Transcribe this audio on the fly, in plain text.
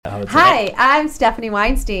Hi, I'm Stephanie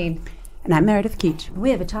Weinstein. And I'm Meredith Keach. We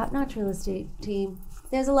have a top-notch real estate team.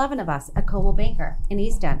 There's 11 of us at Coldwell Banker in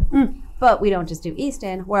Easton. But we don't just do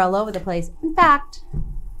Easton. We're all over the place. In fact,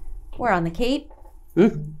 we're on the Cape.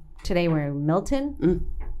 Today we're in Milton.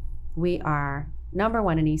 We are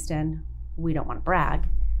 #1 in Easton. We don't want to brag,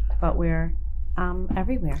 but we're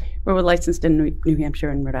everywhere. We're licensed in New Hampshire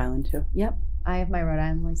and Rhode Island, too. Yep. I have my Rhode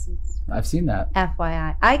Island license. I've seen that.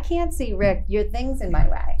 FYI. I can't see, Rick. Your thing's in my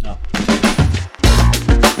way. Oh.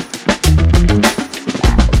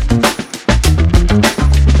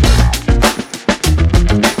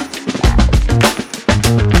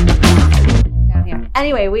 Down here.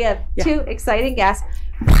 Anyway, we have two exciting guests.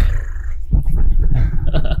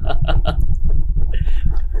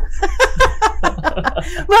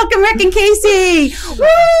 Welcome, Rick and Casey. Woo!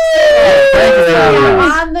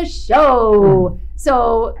 On the show.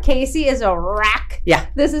 So Casey is a wreck. Yeah.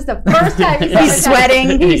 This is the first time He's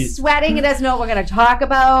sweating. He's sweating. He doesn't know what we're going to talk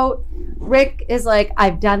about. Rick is like,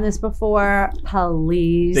 I've done this before.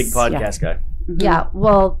 Please. Big podcast guy. Yeah.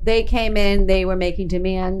 Well, they came in. They were making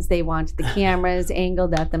demands. They wanted the cameras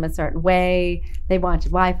angled at them a certain way. They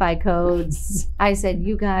wanted Wi-Fi codes. I said,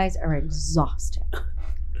 you guys are exhausted.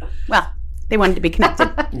 Well, they wanted to be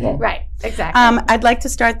connected. Right. Exactly. I'd like to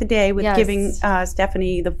start the day with giving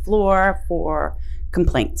Stephanie the floor for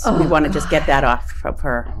complaints. We want to just get that off of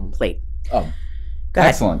her plate. Oh, Go ahead.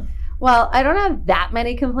 excellent. Well, I don't have that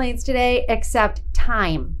many complaints today, except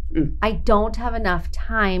time. I don't have enough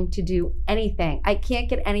time to do anything. I can't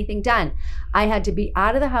get anything done. I had to be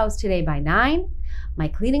out of the house today by 9. My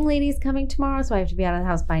cleaning lady's coming tomorrow, so I have to be out of the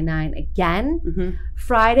house by 9 again.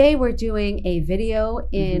 Friday, we're doing a video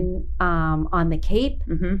in on the Cape,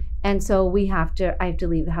 and so I have to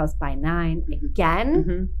leave the house by 9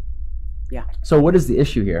 again. Yeah. So what is the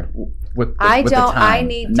issue here with the I time?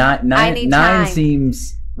 need nine time.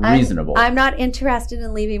 Seems reasonable. I'm not interested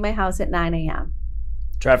in leaving my house at 9 a.m.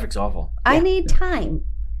 Traffic's awful. I need time.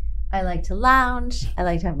 I like to lounge. I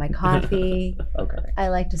like to have my coffee. Okay. I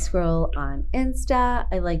like to scroll on Insta.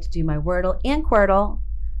 I like to do my Wordle and Quirtle.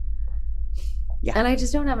 Yeah. And I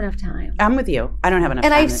just don't have enough time. I'm with you. I don't have enough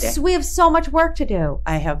And time today. we have so much work to do.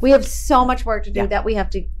 We have so much work to do that we have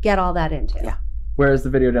to get all that into. Yeah. Where is the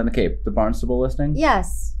video down the Cape? The Barnstable listing?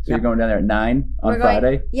 Yes. So you're going down there at 9 on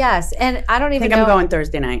Friday? Yes. And I don't I even think know. I'm going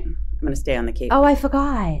Thursday night. I'm going to stay on the Cape. Oh, I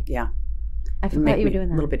forgot. Yeah. I forgot you were doing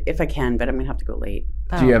that. A little bit, if I can, but I'm going to have to go late.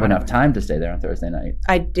 Do you have enough time to stay there on Thursday night?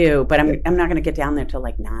 I do, but I'm not going to get down there till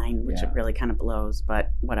like 9, which it really kind of blows,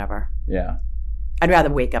 but whatever. Yeah. I'd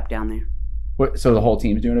rather wake up down there. So the whole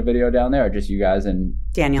team's doing a video down there, or just you guys and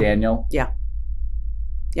Daniel? Yeah.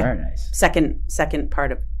 Very nice. Second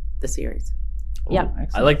part of the series. Yeah.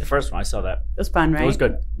 I like the first one. I saw that. It was fun, right? It was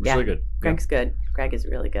good. It was really good. Greg's good. Greg is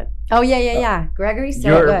really good. Oh, yeah. Gregory's so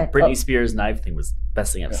Your good. Britney Spears knife thing was the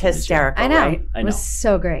best thing I've seen. Hysterical, I know. right? I It know. was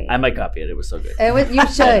so great. I might copy it. It was so good. You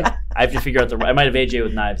should. I have to figure out I might have AJ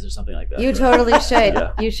with knives or something like that. You totally should.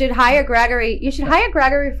 Yeah. You should hire Gregory. You should hire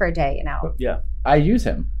Gregory for a day, you know. Yeah. I use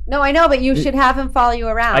him. No, I know, but you should have him follow you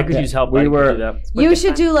around. I could use help. We I could were- do that. You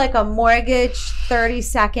should do like a mortgage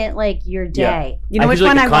 30-second, like your day. You know I which could do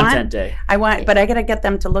one like I a want? content day. I want, but I got to get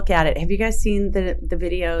them to look at it. Have you guys seen the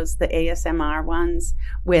videos, the ASMR ones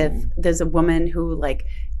with, there's a woman who like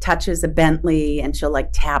touches a Bentley and she'll like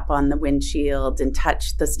tap on the windshield and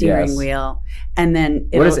touch the steering wheel. And then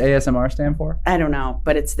What does ASMR stand for? I don't know,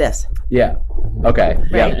 but it's this. Yeah. Okay.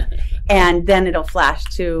 Right? Yeah. And then it'll flash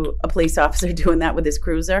to a police officer doing that with his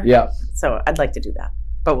cruiser. Yeah. So I'd like to do that,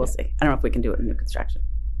 but we'll see. I don't know if we can do it in new construction.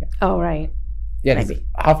 Oh, right. Yeah. 'Cause Maybe.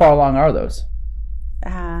 How far along are those?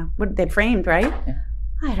 What they framed, right?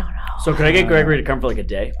 I don't know. So could I get Gregory to come for like a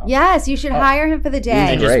day? Yes, you should hire him for the day.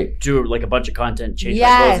 And just Great. do like a bunch of content, change my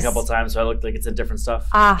Yes. clothes a couple times so I look like it's in different stuff.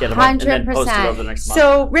 Get 'em up, and then post it 100%. over the next month.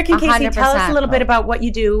 So, Rick and Casey, 100%. tell us a little bit about what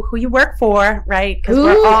you do, who you work for, right? Because Who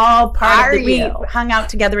we're all part are of we you? hung out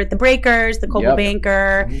together at the Breakers, the Coldwell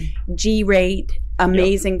Banker, G-Rate,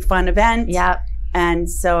 amazing fun event. Yep. And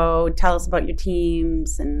so tell us about your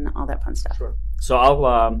teams and all that fun stuff. Sure.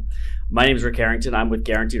 So my name is Rick Harrington. I'm with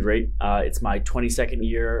Guaranteed Rate. It's my 22nd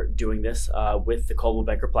year doing this with the Coldwell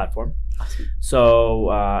Banker platform. Awesome.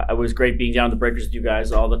 So it was great being down at the Breakers with you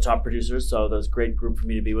guys, all the top producers. So that was a great group for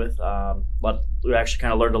me to be with. We actually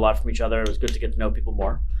kind of learned a lot from each other. It was good to get to know people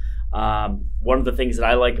more. One of the things that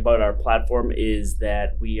I like about our platform is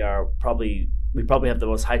that we probably have the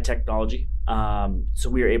most high technology. So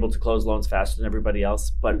we are able to close loans faster than everybody else,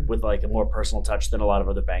 but with like a more personal touch than a lot of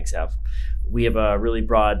other banks have. We have a really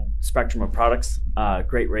broad spectrum of products,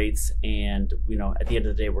 great rates, and at the end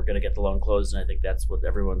of the day, we're going to get the loan closed, and I think that's what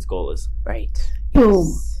everyone's goal is. Right. Boom.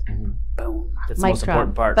 Yes. Boom. That's the Mic most drop.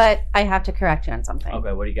 important part. But I have to correct you on something.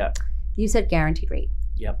 Okay, what do you got? You said guaranteed rate.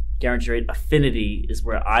 Yep. Guaranteed Rate Affinity is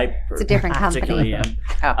where I It's a different particularly company.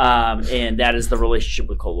 am. And that is the relationship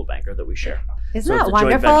with Coldwell Banker that we share. Isn't So that it's a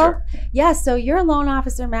joint wonderful? venture. Yeah, so your loan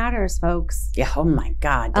officer matters, folks. Yeah. Oh my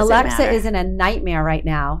God. Does it Alexa matter? is in a nightmare right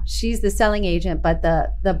now. She's the selling agent, but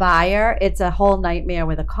the buyer, it's a whole nightmare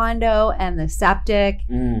with a condo and the septic,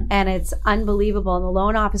 and it's unbelievable. And the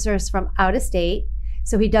loan officer is from out of state,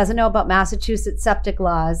 so he doesn't know about Massachusetts septic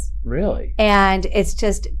laws, Really? and it's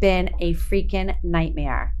just been a freaking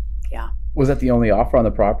nightmare. Was that the only offer on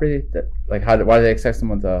the property? That like, why did they accept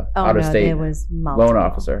someone's Oh out of no, state there was multiple. loan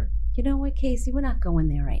officer? You know what, Casey? We're not going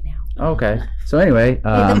there right now. Okay. So anyway,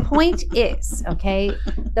 Okay, the point is, okay,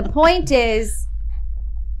 the point is,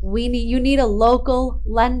 you need a local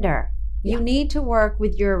lender. You need to work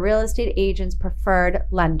with your real estate agent's preferred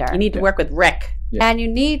lender. You need to work with Rick. Yeah. And you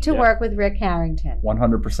need to work with Rick Harrington.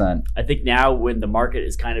 100%. I think now when the market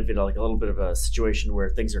is kind of in like a little bit of a situation where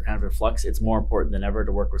things are kind of in flux, it's more important than ever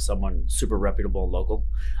to work with someone super reputable and local.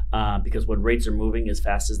 Because when rates are moving as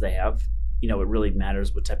fast as they have, it really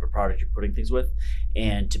matters what type of product you're putting things with.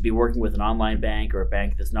 And to be working with an online bank or a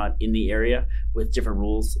bank that's not in the area with different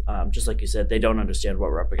rules, just like you said, they don't understand what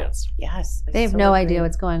we're up against. Yes. They have no idea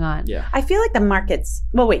what's going on. Yeah. I feel like the market's.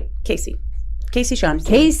 Well, wait, Casey Shaughnessy.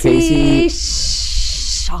 Casey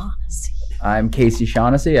Shaughnessy. I'm Casey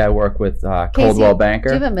Shaughnessy. I work with Coldwell Banker.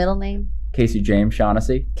 Do you have a middle name? Casey James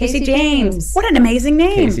Shaughnessy. Casey James. What an amazing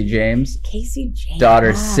name. Casey James. Casey James.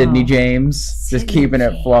 Daughter Wow. Sydney James. Just Sydney keeping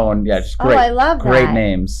it James. flowing. Yeah, just great. Oh, I love that. Great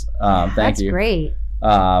names. Thank That's you. great.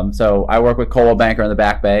 So I work with Coldwell Banker in the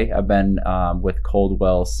Back Bay. I've been with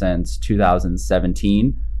Coldwell since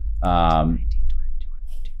 2017.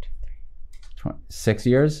 6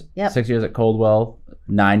 years. Yep. 6 years at Coldwell.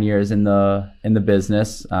 9 years in the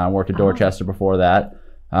business. Worked at Dorchester before that.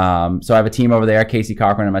 So I have a team over there, Casey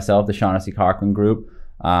Cochran and myself, the Shaughnessy Cochran Group.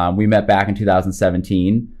 We met back in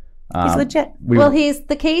 2017. He's legit. He's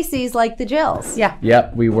the Caseys like the Jills. Yeah.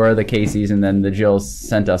 Yep, we were the Caseys, and then the Jills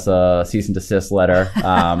sent us a cease and desist letter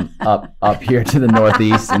up here to the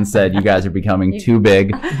Northeast and said, "You guys are becoming too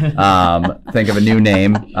big. Think of a new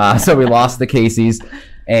name." So we lost the Caseys,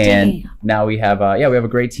 and now we have we have a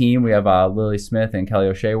great team. We have Lily Smith and Kelly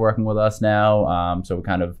O'Shea working with us now. So we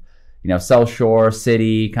kind of South Shore,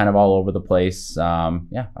 City, kind of all over the place. Out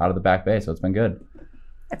of the Back Bay. So it's been good.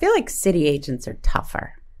 I feel like city agents are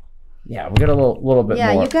tougher. Yeah, we got a little bit more.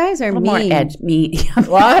 Yeah, you guys are A little more mean. edge. Mean.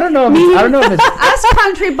 Well, I don't know if it's Us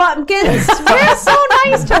country bumpkins, we're so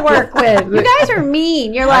nice to work with. You guys are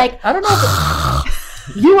mean. You're like, I don't know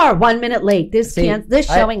if you are 1 minute late. This See,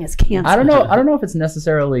 showing is canceled. I don't know if it's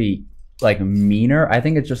necessarily like meaner. I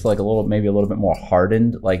think it's just like maybe a little bit more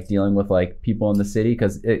hardened, like dealing with like people in the city.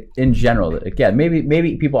 Because in general, again,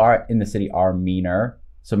 maybe people are in the city are meaner,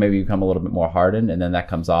 so maybe you become a little bit more hardened, and then that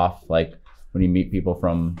comes off like when you meet people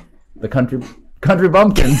from the country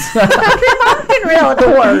bumpkins. Fucking real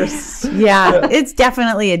course. Yeah, it's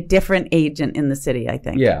definitely a different agent in the city, I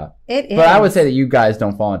think. Yeah, It is. but I would say that you guys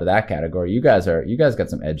don't fall into that category. You guys got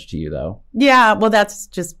some edge to you though. Yeah, well, that's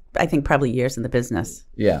just, I think, probably years in the business,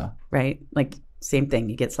 Yeah, right? Like, same thing.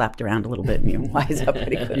 You get slapped around a little bit and you wise up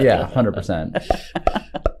pretty quick. yeah, 100%.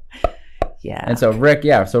 Yeah. And so Rick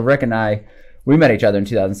and I, we met each other in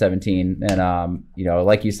 2017, and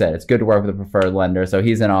like you said, it's good to work with a preferred lender. So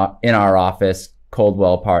he's in our office,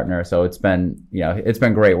 Coldwell partner. So it's been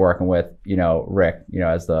great working with Rick,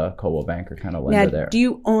 as the Coldwell Banker kind of lender there. Do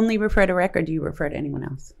you only refer to Rick, or do you refer to anyone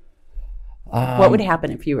else? What would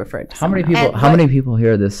happen if you referred to someone else? How many people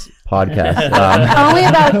hear this podcast? Only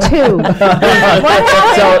about 2.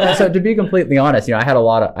 So to be completely honest, I had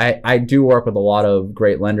I do work with a lot of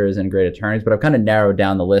great lenders and great attorneys, but I've kind of narrowed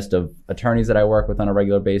down the list of attorneys that I work with on a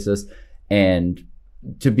regular basis. And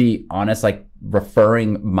to be honest, like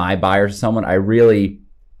referring my buyers to someone, I really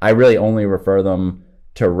only refer them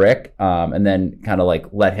to Rick, and then kind of like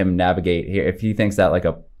let him navigate here. If he thinks that like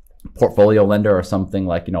a portfolio lender or something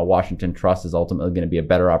like Washington Trust is ultimately going to be a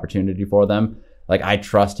better opportunity for them, like I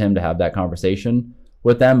trust him to have that conversation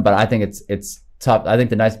with them. But I think it's tough. I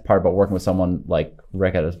think the nice part about working with someone like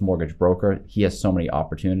Rick as a mortgage broker, he has so many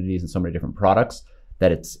opportunities and so many different products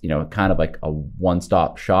that it's kind of like a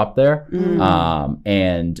one-stop shop there.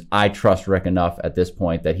 And I trust Rick enough at this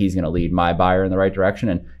point that he's going to lead my buyer in the right direction.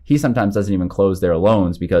 And he sometimes doesn't even close their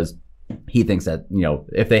loans because he thinks that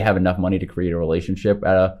if they have enough money to create a relationship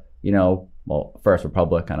at a First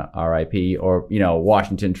Republic, kind of RIP, or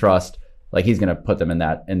Washington Trust, like he's going to put them in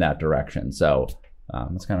that direction. So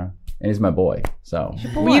that's kind of and he's my boy. So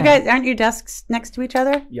Well, you guys, aren't your desks next to each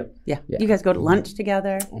other? Yep. Yeah. Yeah. You guys go to lunch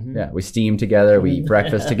together? yeah, we steam together, we eat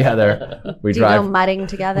breakfast together, we Do you drive. go mudding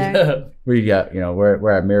together? We got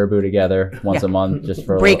we're at Marabou together once a month just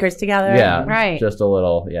for Breakers together? Yeah, Right. Just a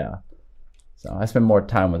little, yeah. So I spend more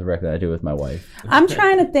time with Rick than I do with my wife. I'm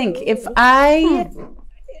trying to think.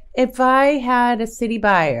 If I had a city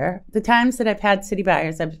buyer, the times that I've had city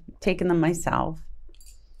buyers, I've taken them myself.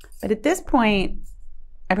 But at this point,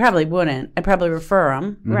 I probably wouldn't. I'd probably refer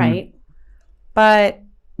them. Right. But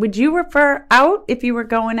would you refer out if you were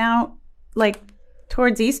going out like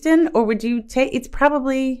towards Easton, or would you take? It's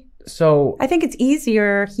probably. So I think it's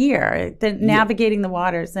easier here than navigating the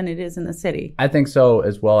waters than it is in the city. I think so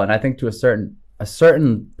as well, and I think to a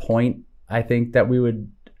certain point, I think that we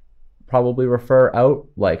would probably refer out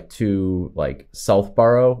like to like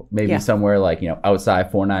Southborough, maybe somewhere like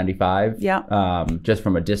outside 495. Yeah. Just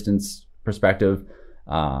from a distance perspective,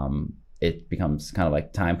 it becomes kind of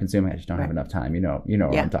like time consuming. I just don't have enough time. You know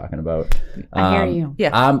what I'm talking about. I hear you.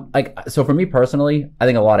 Yeah. So for me personally, I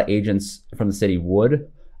think a lot of agents from the city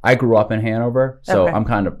would. I grew up in Hanover, so Okay.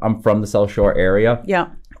 I'm from the South Shore area. Yeah.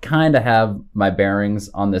 Kind of have my bearings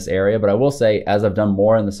on this area, but I will say, as I've done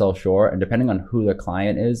more in the South Shore, and depending on who the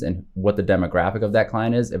client is and what the demographic of that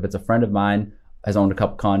client is, if it's a friend of mine, has owned a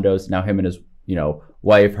couple condos, now him and his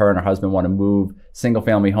wife, her and her husband want to move, single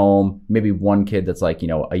family home, maybe one kid that's like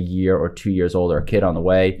a year or 2 years old, or a kid on the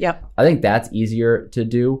way. Yep. I think that's easier to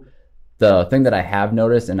do. The thing that I have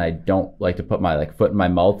noticed, and I don't like to put my foot in my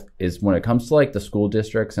mouth, is when it comes to the school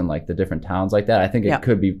districts and the different towns like that, I think it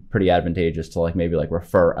could be pretty advantageous to maybe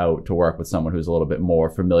refer out to work with someone who's a little bit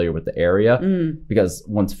more familiar with the area. Because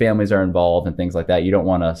once families are involved and things like that, you don't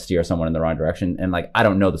want to steer someone in the wrong direction. And I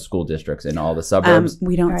don't know the school districts in all the suburbs.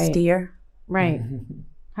 We don't Right. steer. Right.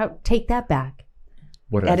 Take that back.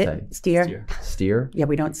 What did I say? Steer. Steer? Yeah,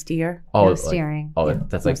 we don't steer. No steering.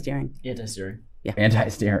 That's No steering. Anti-steering.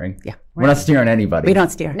 anti-steering. Yeah. We're not steering anybody. We don't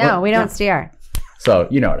steer. No, we don't steer. So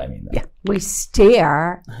you know what I mean. Though. Yeah. We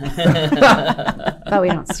steer, but we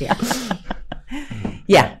don't steer.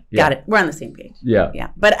 Yeah, got it. We're on the same page. Yeah. Yeah.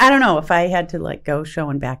 But I don't know if I had to go show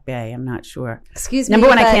in Back Bay. I'm not sure. Excuse me. Number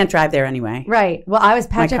one, I but- can't drive there anyway. Right. Well, I was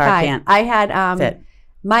My car petrified. can't I had fit.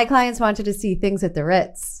 my clients wanted to see things at the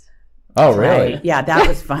Ritz. Oh, really? Right. Yeah, that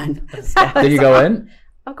was fun. Did you go in?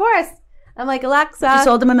 Of course. I'm like, Alexa. You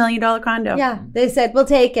sold them $1 million condo. Yeah. They said, we'll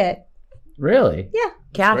take it. Really? Yeah.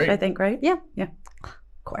 Cash, Great. I think, right? Yeah. Yeah. Of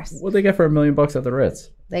course. What'd they get for $1 million at the Ritz?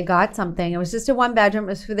 They got something. It was just a 1-bedroom. It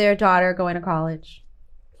was for their daughter going to college.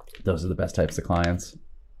 Those are the best types of clients.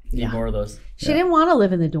 Need more of those. She didn't want to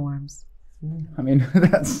live in the dorms. I mean,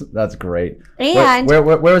 that's great. And where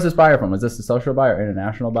was this buyer from? Was this a social buyer or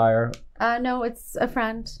international buyer? no, it's a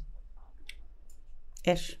friend.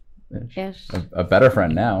 Ish. Ish. A better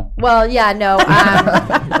friend now. Well, yeah, no.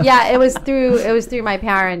 Yeah, it was through my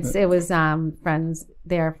parents. It was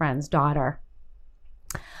their friend's daughter.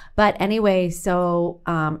 But anyway, so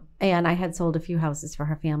and I had sold a few houses for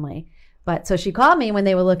her family. But so she called me when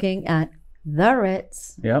they were looking at the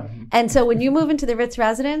Ritz. Yep. And so when you move into the Ritz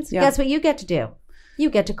residence, Yeah. guess what you get to do? You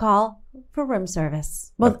get to call for room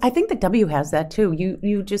service. Well, I think the W has that too.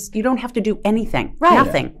 You don't have to do anything. Right.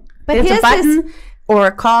 Nothing. But There's here's a button or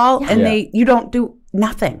a call, and Yeah. you don't do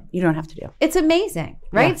nothing. You don't have to do. It's amazing,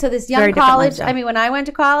 right? Yeah. So this Very young different college, lifestyle. I mean, when I went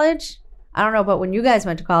to college, I don't know about when you guys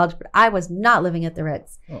went to college, but I was not living at the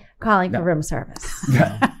Ritz calling for room service.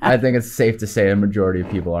 I think it's safe to say a majority of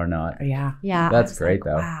people are not. Yeah. Yeah. I That's was great,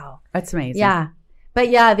 though. Wow. That's amazing. Yeah. But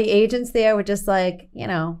yeah, the agents there were just like,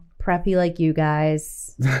 preppy like you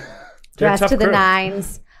guys, dressed to the crew.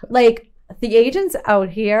 nines. Like the agents out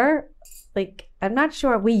here, like, I'm not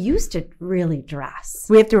sure. We used to really dress.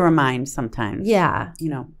 We have to remind sometimes. Yeah.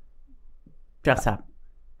 Dress up.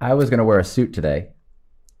 I was gonna wear a suit today.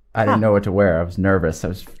 I didn't know what to wear. I was nervous.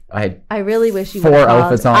 I really wish you 4 would have called.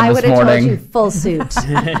 outfits on I this would have told morning. you full suit.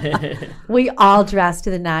 We all dress to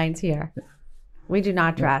the nines here. We do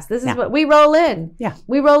not dress. This is Yeah. what we roll in. Yeah.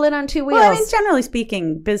 We roll in on 2 wheels. Well, I mean, generally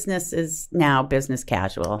speaking, business is now business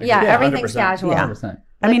casual. yeah, Yeah, everything's 100%. casual. Yeah. 100%.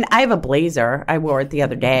 I mean, I have a blazer. I wore it the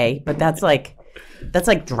other day, but that's like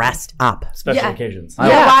dressed up. Special Yeah. occasions.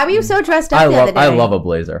 Yeah. Why were you so dressed up the other day? I love a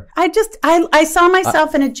blazer. I saw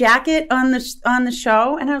myself in a jacket on the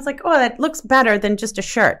show, and I was like, oh, that looks better than just a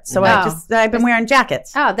shirt. So I've been wearing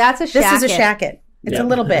jackets. Oh, that's a This shacket. is a shacket. It's a Yeah.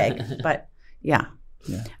 little big, but yeah.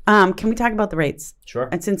 Yeah. Can we talk about the rates? Sure.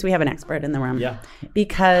 And since we have an expert in the room, Yeah.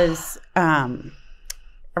 because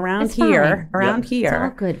around It's here, fine. here, It's all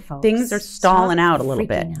good, folks. things are stalling Stop out a little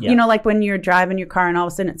bit. freaking out. Yeah. You know, like when you're driving your car and all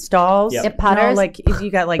of a sudden it stalls. Yep. It putters. You know, like if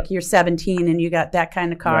you got like you're 17 and you got that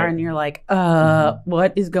kind of car Right. and you're like,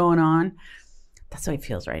 what is going on? That's how it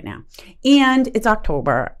feels right now. And it's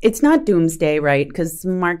October. It's not doomsday, right? Because the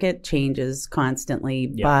market changes constantly,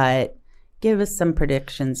 but give us some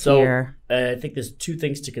predictions here. I think there's two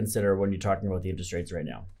things to consider when you're talking about the interest rates right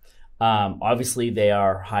now. Obviously, they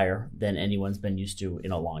are higher than anyone's been used to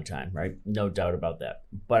in a long time, right? No doubt about that.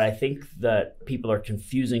 But I think that people are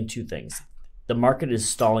confusing two things. The market is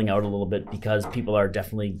stalling out a little bit because people are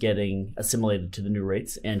definitely getting assimilated to the new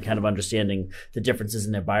rates and kind of understanding the differences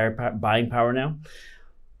in their buying power now.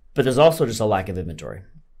 But there's also just a lack of inventory,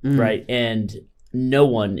 right? And no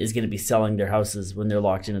one is going to be selling their houses when they're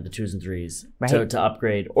locked in at the 2s and 3s to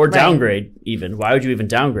upgrade or downgrade even. Why would you even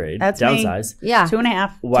downgrade? That's downsize. Me. Yeah.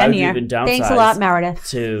 2.5, Why 10 would you year. even downsize? Thanks a lot, Meredith.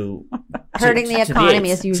 To Hurting the to economy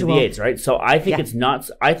eights, as usual. To the 8s, right? So I think it's not.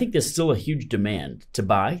 I think there's still a huge demand to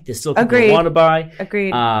buy. There's still people Agreed. who want to buy.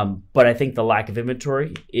 Agreed. But I think the lack of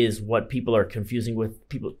inventory is what people are confusing with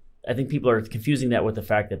people. I think people are confusing that with the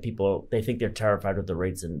fact that they think they're terrified with the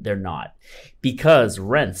rates and they're not, because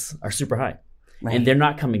rents are super high. Right. And they're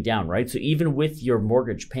not coming down, right? So even with your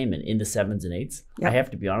mortgage payment in the 7s and 8s, Yep. I have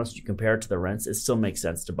to be honest, you compare it to the rents, it still makes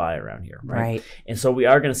sense to buy around here, right? Right. And so we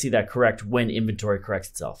are going to see that correct when inventory corrects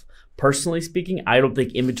itself. Personally speaking, I don't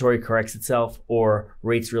think inventory corrects itself or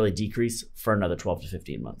rates really decrease for another 12 to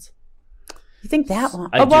 15 months. You think that long?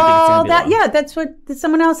 I do think it's gonna be long. Yeah, that's what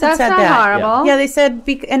someone else had That's said not that. horrible. Yeah, they said,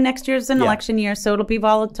 and next year's an Yeah. election year, so it'll be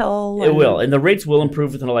volatile. It will. And the rates will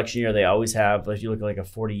improve with an election year. They always have. If you look at like a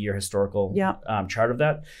 40-year historical chart of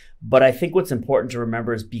that. But I think what's important to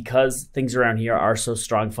remember is because things around here are so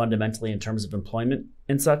strong fundamentally in terms of employment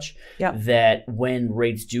and such, that when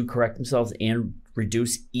rates do correct themselves and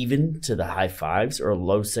reduce even to the high 5s or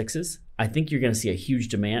low 6s, I think you're going to see a huge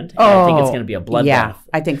demand. And I think it's going to be a bloodbath. Yeah,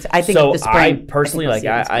 I think so. I think so. the spring, I personally I think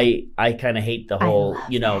we'll see I kind of hate the whole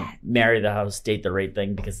marry the house, date the rate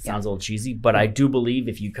thing because it sounds a little cheesy. But I do believe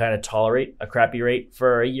if you kind of tolerate a crappy rate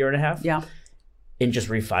for a year and a half, and just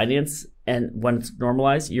refinance, and when it's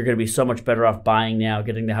normalized, you're going to be so much better off buying now,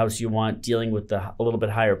 getting the house you want, dealing with a little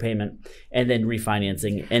bit higher payment, and then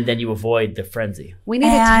refinancing, and then you avoid the frenzy. We need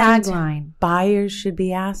a tagline. Buyers should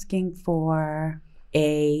be asking for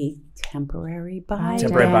a temporary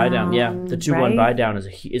buy down. Yeah, the 2-1 buy down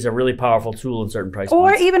is a really powerful tool in certain price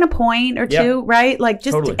points, or even a point or two, right? Like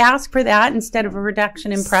just to ask for that instead of a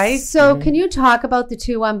reduction in price. So can you talk about the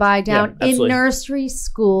 2-1 buy down in nursery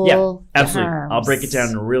school? Yeah, absolutely. terms? I'll break it down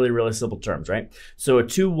in really, really simple terms, right? So a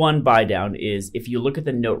 2-1 buy down is if you look at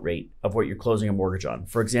the note rate of what you're closing a mortgage on.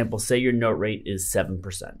 For example, say your note rate is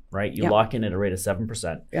 7%, right? You lock in at a rate of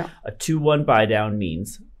 7%. Yeah. A 2-1 buy down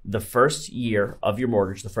means the first year of your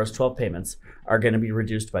mortgage, the first 12 payments, are going to be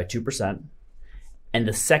reduced by 2%. And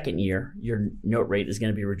the second year, your note rate is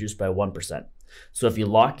going to be reduced by 1%. So if you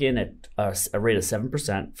lock in at a rate of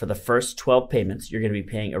 7%, for the first 12 payments, you're going to be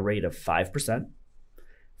paying a rate of 5%.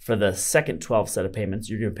 For the second 12 set of payments,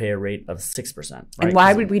 you're going to pay a rate of 6%. Right? And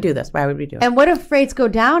why would we do this? Why would we do it? And what if rates go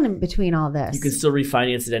down in between all this? You can still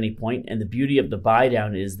refinance at any point, and the beauty of the buy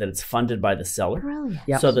down is that it's funded by the seller. Brilliant.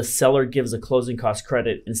 Yep. So the seller gives a closing cost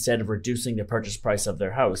credit instead of reducing the purchase price of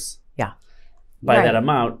their house by that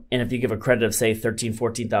amount. And if you give a credit of say $13,000,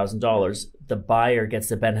 $14,000, the buyer gets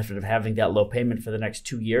the benefit of having that low payment for the next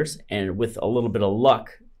 2 years, and with a little bit of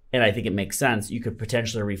luck, and I think it makes sense, you could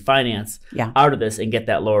potentially refinance out of this and get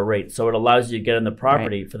that lower rate. So it allows you to get in the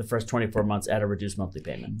property for the first 24 months at a reduced monthly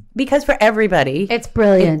payment. Because for everybody, it's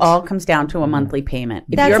brilliant. It all comes down to a monthly payment.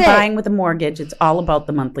 If you're buying with a mortgage, it's all about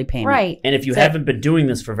the monthly payment. Right. And if you haven't been doing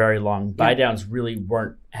this for very long, buy downs really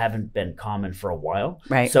haven't been common for a while.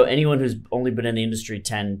 Right. So anyone who's only been in the industry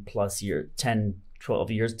 12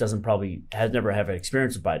 years has never had an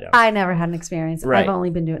experience with buy downs. I never had an experience. Right. I've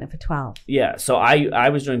only been doing it for 12. Yeah. So I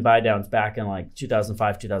was doing buy downs back in like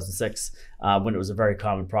 2005, 2006, when it was a very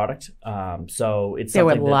common product. So it's there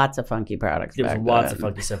were lots of funky products. There was lots of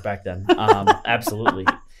funky stuff back then. Absolutely.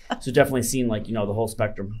 So definitely seen the whole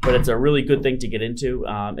spectrum, but it's a really good thing to get into,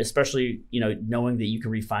 especially, knowing that you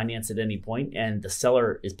can refinance at any point and the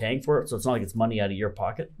seller is paying for it. So it's not like it's money out of your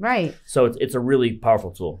pocket. Right. So it's a really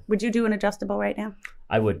powerful tool. Would you do an adjustable right now?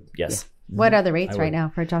 I would, yes. Yeah. What are the rates right now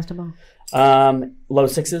for adjustable? Low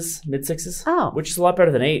 6s, mid 6s. Oh. Which is a lot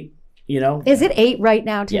better than 8. Is it 8 right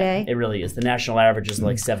now today? Yeah, it really is. The national average is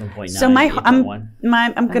like 7.9. So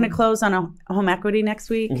I'm going to close on a home equity next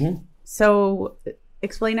week. Mm-hmm. So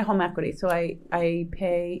explain a home equity. So I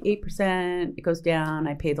pay 8%, it goes down,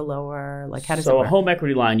 I pay the lower. Like, how does it work? So a home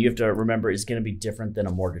equity line, you have to remember, is going to be different than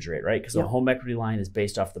a mortgage rate, right? Because a home equity line is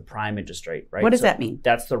based off the prime interest rate, right? What does that mean?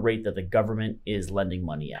 That's the rate that the government is lending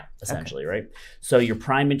money at, essentially, right? So your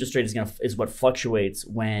prime interest rate is what fluctuates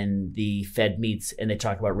when the Fed meets and they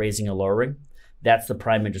talk about raising or lowering. That's the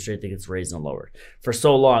prime interest rate that gets raised and lowered. For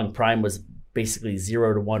so long, prime was basically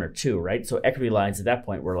 0 to 1 or 2, right? So equity lines at that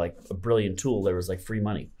point were like a brilliant tool. There was like free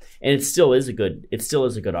money, and it still is a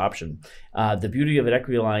good option. The beauty of an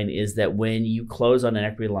equity line is that when you close on an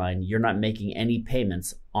equity line, you're not making any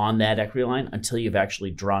payments on that equity line until you've actually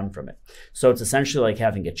drawn from it. So it's essentially like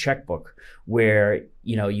having a checkbook where,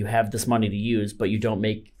 you know, you have this money to use, but you don't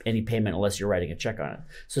make any payment unless you're writing a check on it.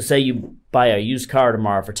 So say you buy a used car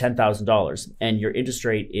tomorrow for $10,000 and your interest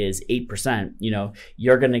rate is 8%, you know,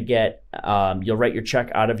 you're going to get, you'll write your check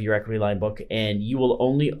out of your equity line book and you will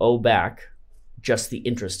only owe back just the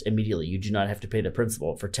interest immediately. You do not have to pay the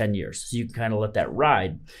principal for 10 years. So you can kind of let that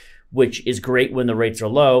ride, which is great when the rates are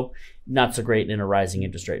low, not so great in a rising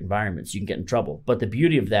interest rate environment. So you can get in trouble. But the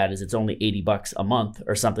beauty of that is it's only $80 a month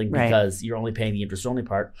or something because you're only paying the interest only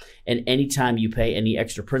part. And anytime you pay any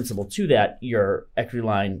extra principal to that, your equity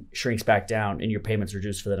line shrinks back down and your payments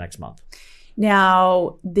reduce for the next month.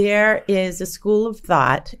 Now, there is a school of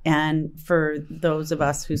thought, and for those of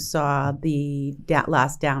us who saw the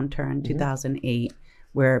last downturn, 2008,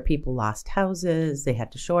 where people lost houses, they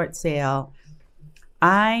had to short sale.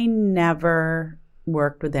 I never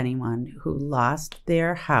worked with anyone who lost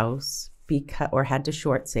their house or had to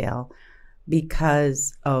short sale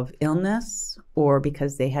because of illness or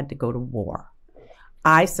because they had to go to war.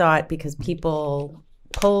 I saw it because people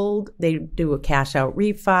they'd do a cash out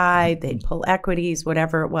refi, they'd pull equities,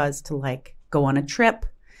 whatever it was, to like go on a trip,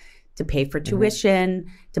 to pay for tuition,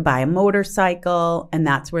 to buy a motorcycle, and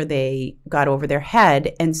that's where they got over their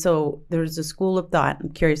head. And so there's a school of thought, I'm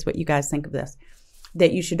curious what you guys think of this,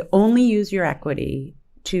 that you should only use your equity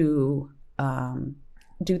to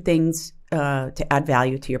do things to add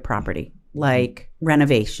value to your property, like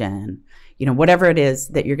renovation, you know, whatever it is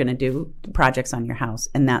that you're going to do, projects on your house.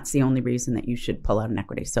 And that's the only reason that you should pull out an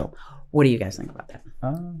equity. So what do you guys think about that?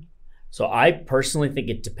 So I personally think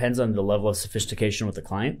it depends on the level of sophistication with the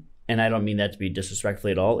client. And I don't mean that to be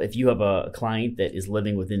disrespectfully at all. If you have a client that is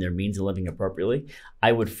living within their means and living appropriately,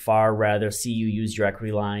 I would far rather see you use your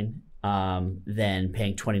equity line than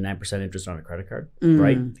paying 29% interest on a credit card,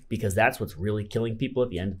 right? Because that's what's really killing people at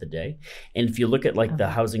the end of the day. And if you look at like the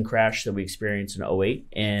housing crash that we experienced in 2008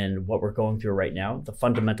 and what we're going through right now, the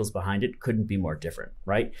fundamentals behind it couldn't be more different,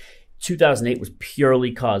 right? 2008 was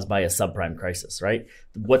purely caused by a subprime crisis, right?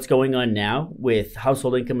 What's going on now with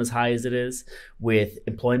household income as high as it is, with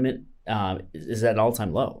employment is at an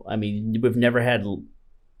all-time low. I mean, we've never had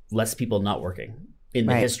less people not working in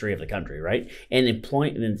the history of the country, right? And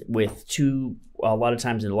employment with a lot of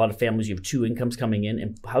times in a lot of families, you have two incomes coming in,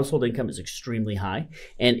 and household income is extremely high.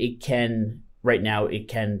 And right now, it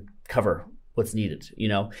can cover what's needed, you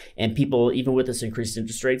know, and people, even with this increased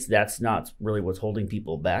interest rates, that's not really what's holding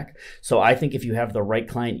people back. So I think if you have the right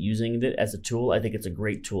client using it as a tool, I think it's a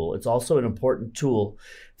great tool. It's also an important tool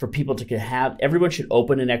for people to have. Everyone should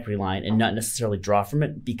open an equity line and not necessarily draw from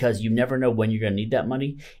it, because you never know when you're going to need that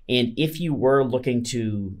money. And if you were looking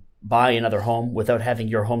to buy another home without having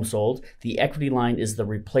your home sold, the equity line is the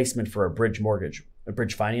replacement for a bridge mortgage, a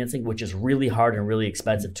bridge financing, which is really hard and really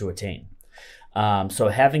expensive to attain. So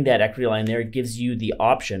having that equity line there gives you the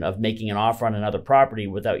option of making an offer on another property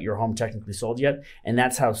without your home technically sold yet. And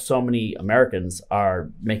that's how so many Americans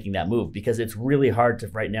are making that move, because it's really hard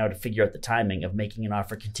right now to figure out the timing of making an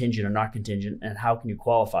offer contingent or not contingent, and how can you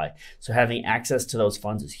qualify. So having access to those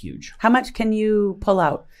funds is huge. How much can you pull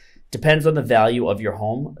out? Depends on the value of your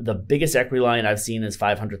home. The biggest equity line I've seen is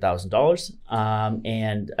 $500,000,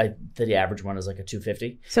 and the average one is like a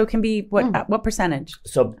 $250,000. So it can be what percentage?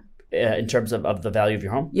 So in terms of the value of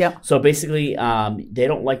your home? Yeah. So basically, they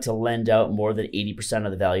don't like to lend out more than 80%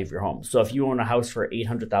 of the value of your home. So if you own a house for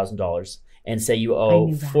 $800,000 and say you owe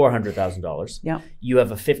 $400,000, you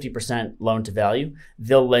have a 50% loan to value,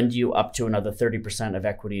 they'll lend you up to another 30% of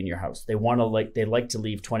equity in your house. They like to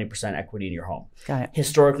leave 20% equity in your home. Got it.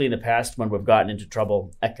 Historically, in the past, when we've gotten into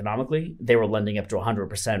trouble economically, they were lending up to 100%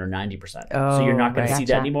 or 90%. So you're not going to see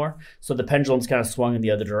that anymore. So the pendulum's kind of swung in the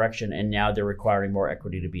other direction, and now they're requiring more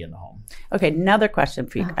equity to be in the home. Okay, another question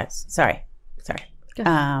for you guys. Sorry.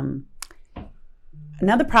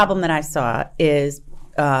 Another problem that I saw is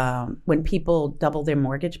when people double their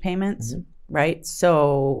mortgage payments, right?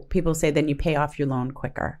 So people say then you pay off your loan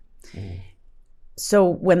quicker. So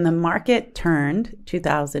when the market turned,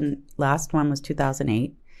 last one was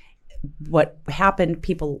 2008, what happened,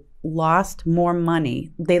 people lost more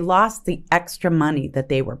money. They lost the extra money that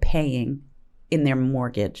they were paying in their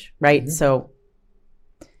mortgage, right? Mm-hmm. So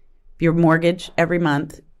your mortgage every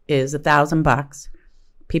month is $1,000.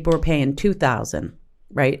 People were paying $2,000,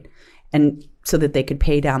 right? And so that they could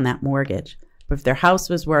pay down that mortgage. But if their house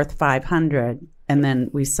was worth $500, and then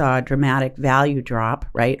we saw a dramatic value drop,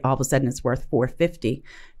 right? All of a sudden it's worth $450.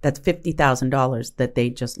 That's $50,000 that they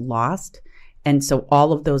just lost. And so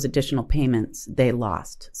all of those additional payments they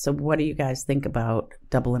lost. So what do you guys think about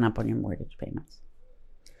doubling up on your mortgage payments?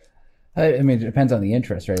 I mean, it depends on the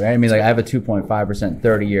interest rate, right? I mean, like I have a 2.5%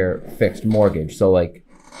 30-year fixed mortgage. So like,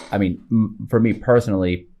 I mean, for me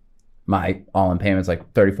personally, my all-in payment's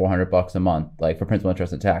like $3,400 a month, like for principal,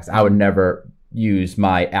 interest, and tax. I would never use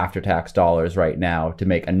my after-tax dollars right now to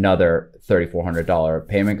make another $3,400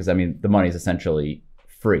 payment, because I mean, the money is essentially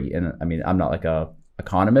free. And I mean, I'm not like a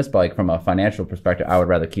economist, but like from a financial perspective, I would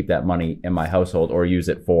rather keep that money in my household or use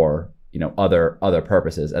it for, you know, other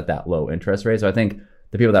purposes at that low interest rate. So I think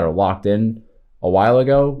the people that are locked in a while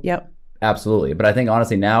ago, yep, absolutely. But I think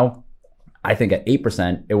honestly now, I think at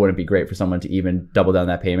 8%, it wouldn't be great for someone to even double down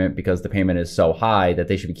that payment, because the payment is so high that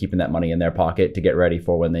they should be keeping that money in their pocket to get ready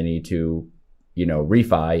for when they need to, you know,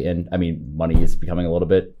 refi. And I mean, money is becoming a little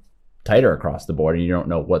bit tighter across the board, and you don't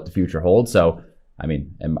know what the future holds. So, I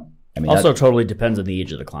mean, also totally depends on the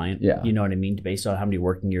age of the client. Yeah. You know what I mean? Based on how many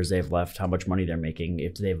working years they have left, how much money they're making,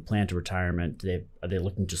 if they have a plan to retirement, are they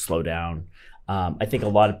looking to slow down? I think a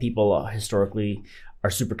lot of people historically are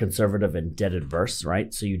super conservative and debt adverse,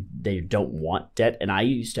 right? So they don't want debt. And I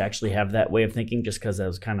used to actually have that way of thinking, just because that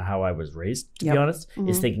was kind of how I was raised, to be honest,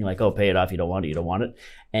 is thinking like, oh, pay it off. You don't want it. You don't want it.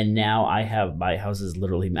 And now my house is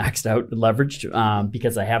literally maxed out and leveraged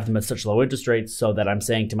because I have them at such low interest rates, so that I'm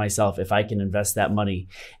saying to myself, if I can invest that money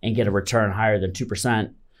and get a return higher than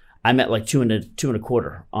 2%, I'm at like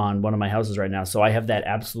 2.25 on one of my houses right now. So I have that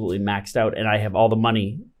absolutely maxed out, and I have all the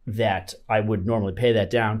money that I would normally pay that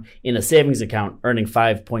down in a savings account, earning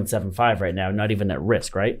 5.75 right now, not even at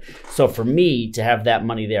risk, right? So for me to have that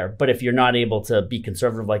money there, but if you're not able to be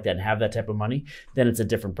conservative like that and have that type of money, then it's a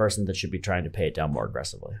different person that should be trying to pay it down more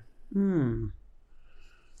aggressively.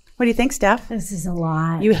 What do you think, Steph? This is a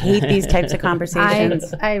lot. You hate these types of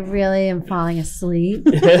conversations. I really am falling asleep.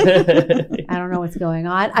 I don't know what's going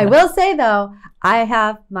on. I will say, though, I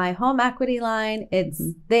have my home equity line. It's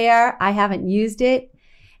there. I haven't used it.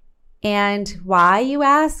 And why, you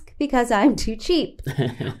ask? Because I'm too cheap.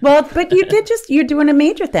 Well, but you're doing a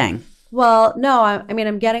major thing. Well, no, I mean,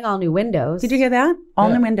 I'm getting all new windows. Did you get that? All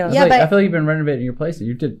new windows. Yeah, I feel like you've been renovating your place.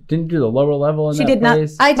 You didn't do the lower level in that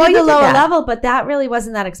place? I did the lower level, but that really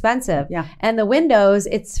wasn't that expensive. Yeah. And the windows,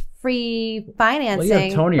 it's free financing. Well, you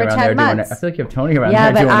have Tony for around 10 there months. doing it. I feel like you have Tony around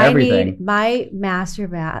there doing everything. Yeah, but my master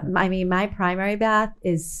bath, my primary bath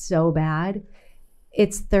is so bad.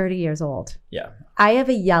 It's 30 years old. Yeah. I have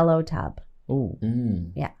a yellow tub. Ooh.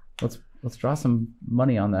 Yeah. Let's draw some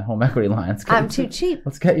money on that home equity line. I'm too cheap.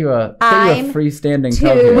 Let's get you a freestanding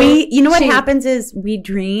tub here. You know what happens is we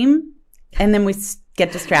dream, and then we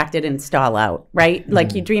get distracted and stall out, right?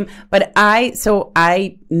 Like you dream, but I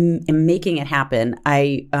am making it happen.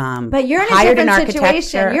 But you're in a hired different an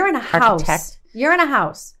situation. You're in a house. Architect. You're in a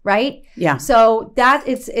house, right? Yeah. So that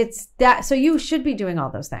it's that. So you should be doing all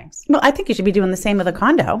those things. Well, I think you should be doing the same with a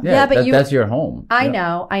condo. Yeah, but that's your home. I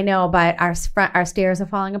know. But our stairs are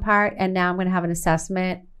falling apart, and now I'm going to have an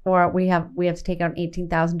assessment, or we have to take out an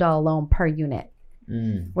 $18,000 loan per unit.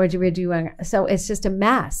 We're doing, so it's just a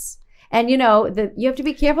mess. And you have to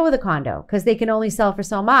be careful with a condo, because they can only sell for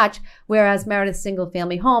so much. Whereas Meredith's single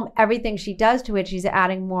family home, everything she does to it, she's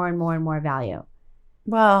adding more and more and more value.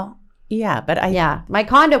 Well. Yeah, but my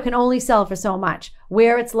condo can only sell for so much.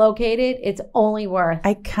 Where it's located, it's only worth.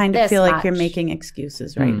 I kind of feel like you're making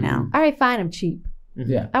excuses right now. All right, fine. I'm cheap.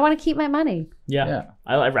 Yeah, I want to keep my money. Yeah.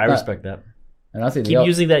 I respect that. And honestly, keep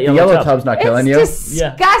using that the yellow tub's not killing you. It's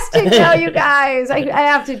disgusting, though, you guys. I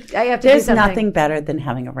have to. There's do something. nothing better than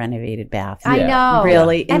having a renovated bath. I know,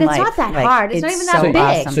 really, and it's not that hard. It's not even that big.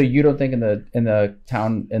 Awesome. So you don't think in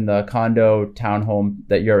the condo townhome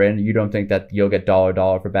that you're in, you don't think that you'll get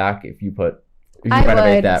dollar for back if you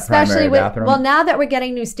renovate that primary bathroom? Well, now that we're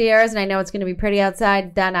getting new stairs, and I know it's going to be pretty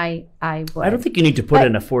outside, then I would. I don't think you need to put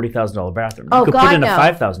in a $40,000 bathroom. You could God, put in a no.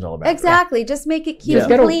 $5,000 bathroom. Exactly. Just make it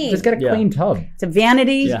clean. Just get a clean tub. It's a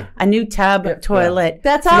vanity, a new tub, toilet.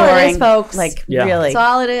 That's all it is, folks. Really. That's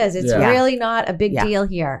all it is. It's really not a big deal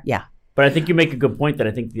here. Yeah. But I think you make a good point that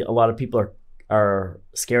I think a lot of people are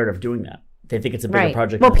scared of doing that. They think it's a bigger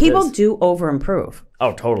project. Well, people do over-improve.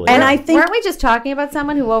 Oh, totally. And I think... Weren't we just talking about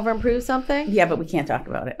someone who over-improved something? Yeah, but we can't talk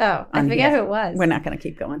about it. Oh, I forget who it was. We're not going to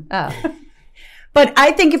keep going. Oh. But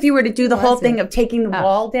I think if you were to do the whole see. thing of taking the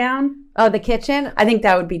wall down, Oh, the kitchen? I think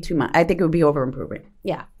that would be too much. I think it would be over improving.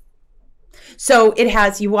 Yeah. So it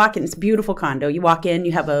has, you walk in, it's a beautiful condo. You walk in,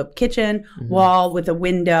 you have a kitchen, wall with a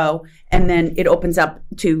window, and then it opens up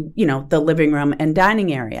to, you know, the living room and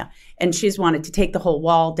dining area. And she's wanted to take the whole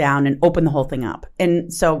wall down and open the whole thing up.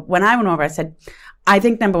 And so when I went over, I said, I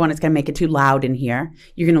think number one, it's going to make it too loud in here.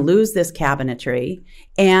 You're going to lose this cabinetry,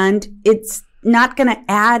 and it's not going to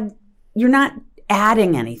add, you're not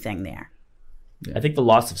adding anything there. I think the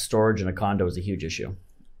loss of storage in a condo is a huge issue.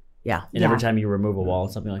 Yeah. And every time you remove a wall,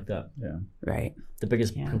 something like that. Yeah. Right. The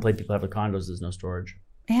biggest complaint people have with condos is no storage.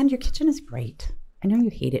 And your kitchen is great. I know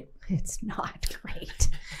you hate it. It's not great.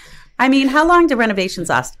 I mean, how long do renovations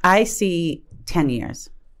last? I see 10 years.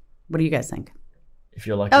 What do you guys think? If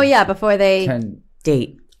you're lucky. Oh, yeah, before they... 10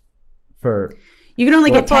 Date. for You can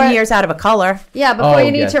only get Before- 10 years out of a color. Yeah, before Oh,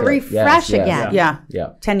 you need yes, to yes, refresh yes, again. Yeah. yeah.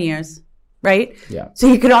 10 years. Right? Yeah. So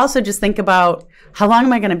you could also just think about how long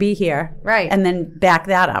am I going to be here? Right. And then back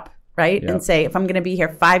that up. Right? Yep. And say, if I'm going to be here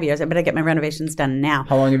 5 years, I better get my renovations done now.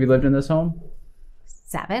 How long have you lived in this home?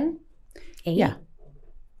 7? 8? Yeah. Are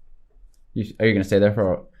you going to stay there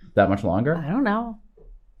for that much longer? I don't know.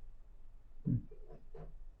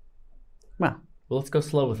 Well, Well, let's go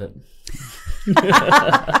slow with it.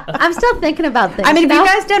 I'm still thinking about things. I mean, have you you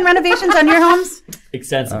know? guys done renovations on your homes?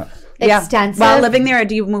 Extensive. Extensive. While living there, or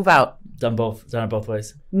do you move out? Done it both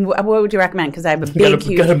ways. What would you recommend? Because I have a You big,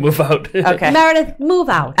 huge... gotta move out. Okay. Meredith, move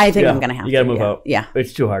out. I think Yeah, I'm going to have to. you gotta move yeah. out. Yeah.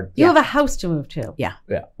 It's too hard. You have a house to move to. Yeah.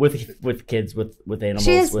 Yeah. With kids, with animals,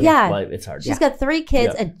 She's- with yeah. life, it's hard. She's got 3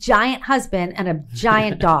 kids, Yeah. a giant husband, and a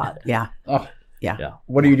giant dog. Yeah. Oh, Yeah. Yeah.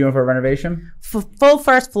 what are you doing for a renovation? Full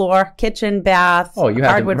first floor, kitchen, bath, Oh, you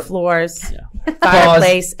have hardwood to- floors, Yeah.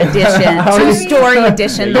 fireplace, addition, How are you- 2-story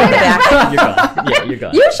addition in the back. You're gone. Yeah, you're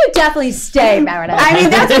gone. You should definitely stay, Meredith. I mean,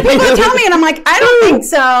 that's what people tell me, and I'm like, I don't think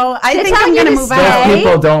so. I They're think I'm telling going to you to move stay. out. Those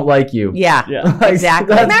people don't like you. Yeah, Yeah.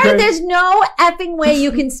 exactly. That's Meredith, great. there's no effing way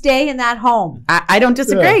you can stay in that home. I don't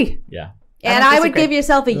disagree. Yeah. And don't I would disagree. give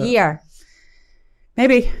yourself a year.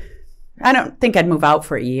 Maybe. I don't think I'd move out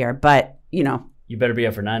for a year, but, you know, You better be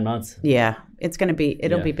out for 9 months. yeah, it's going to be,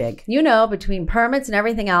 it'll Yeah. be big. You know, between permits and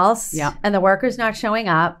everything else, Yeah. and the workers not showing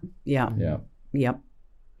up. Yeah, Yeah.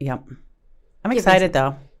 yep. I'm excited,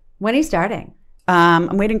 though. When are you starting?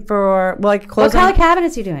 I'm waiting for, well, I could What close color on.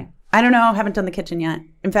 cabinets are you doing? I don't know. Haven't done the kitchen yet.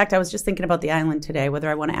 In fact, I was just thinking about the island today, whether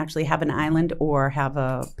I want to actually have an island or have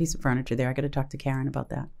a piece of furniture there. I got to talk to Karen about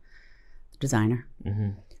that, the designer. Mm-hmm.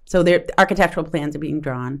 So the architectural plans are being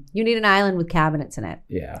drawn. You need an island with cabinets in it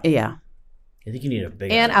Yeah. Yeah. I think you need a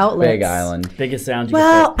big and island. outlets. Big island. Biggest sound you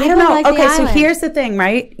Well, can I don't People know. like the Okay, so island. here's the thing,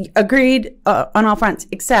 right? Agreed on all fronts,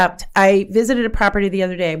 except I visited a property the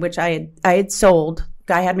other day, which I had sold.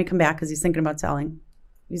 Guy had me come back because he's thinking about selling.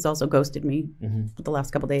 He's also ghosted me for the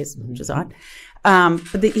last couple of days, which is odd.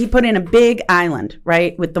 But he put in a big island,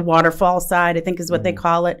 right, with the waterfall side, I think is what they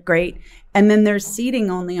call it. Great. And then there's seating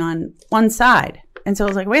only on one side. And so I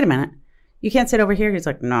was like, wait a minute. You can't sit over here. He's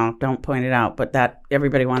like, no, don't point it out. But that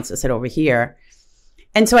everybody wants to sit over here.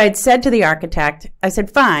 And so I had said to the architect, I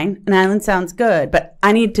said, fine, an island sounds good, but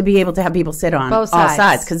I need to be able to have people sit on Both all sides.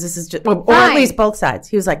 sides because this is just, or at Fine. least both sides.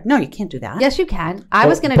 He was like, no, you can't do that. Yes, you can. I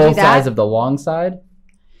was going to do Both sides that. of the long side?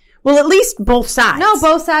 Well, at least both sides. No,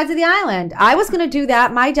 both sides of the island. I was going to do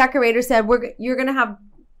that. My decorator said you're going to have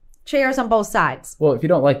chairs on both sides. Well, if you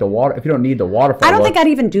don't like the water, if you don't need the waterfall, I don't think I'd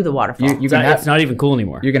even do the waterfall. you can have it's not even cool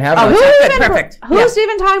anymore. you can have Oh, it. who's perfect. Who's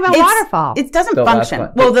even talking about waterfall? It doesn't So that's function.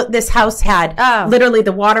 fine. Well, this house had literally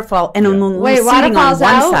the waterfall and only Wait, seating on one waterfall's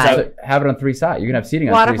out? side. So have it on 3 sides. You can have seating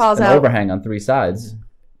on Waterfall's an out. overhang on 3 sides,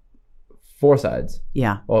 4 sides.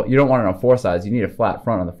 Yeah. Well, you don't want it on 4 sides. You need a flat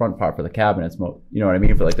front on the front part for the cabinets. You know what I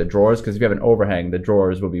mean? For like the drawers, because if you have an overhang, the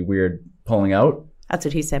drawers will be weird pulling out. That's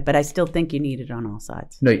what he said, but I still think you need it on all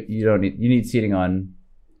sides. No, you don't need. You need seating on.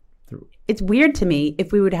 It's weird to me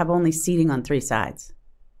if we would have only seating on 3 sides.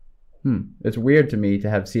 It's weird to me to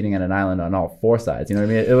have seating on an island on all 4 sides. You know what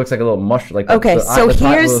I mean? It looks like a little mush. Like Okay, so the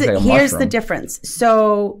top here's looks like a here's the mushroom. difference.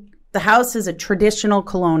 So the house is a traditional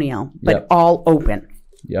colonial, but Yep. all open.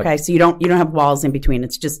 Yep. Okay, so you don't have walls in between.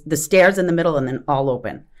 It's just the stairs in the middle and then all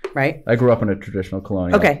open, right? I grew up in a traditional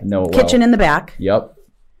colonial. Okay, I know it well. kitchen in the back, Yep.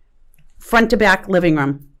 front to back living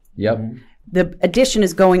room. Yep. The addition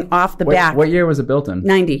is going off the back. What year was it built in?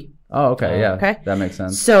 90. Oh, okay. Yeah. Okay. That makes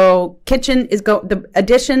sense. So the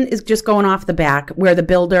addition is just going off the back where the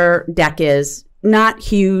builder deck is. Not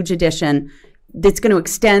huge addition. That's going to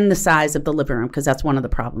extend the size of the living room because that's one of the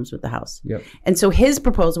problems with the house. Yep. And so his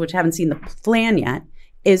proposal, which I haven't seen the plan yet,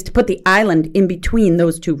 is to put the island in between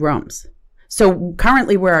those 2 rooms. So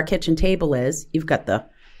currently where our kitchen table is, you've got the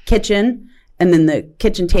kitchen, and then the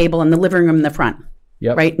kitchen table and the living room in the front.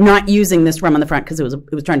 Yep. Right? Not using this room on the front because it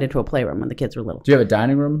was turned into a playroom when the kids were little. Do you have a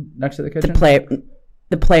dining room next to the kitchen?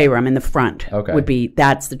 The playroom in the front Okay.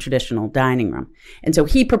 that's the traditional dining room. And so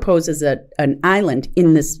he proposes an island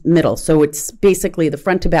in this middle. So it's basically the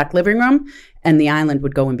front to back living room, and the island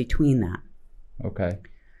would go in between that. Okay.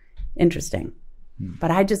 Interesting.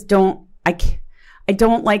 But I just don't, I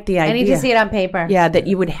don't like the idea. I need to see it on paper. Yeah, that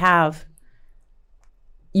you would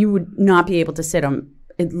not be able to sit on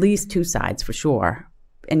at least 2 sides for sure.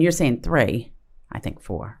 And you're saying 3, I think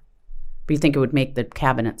 4. But you think it would make the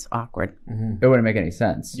cabinets awkward. It wouldn't make any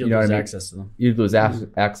sense. You'll know lose what I mean? access to them. You'd lose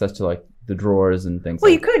access to like the drawers and things.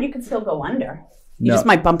 Well, like you could still go under. You No. just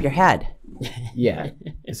might bump your head. Yeah.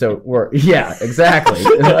 So exactly.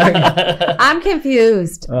 I'm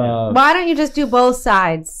confused. Uh, Why don't you just do both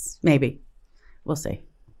sides? Maybe. We'll see.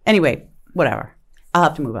 Anyway, whatever. I'll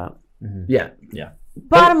have to move out. yeah.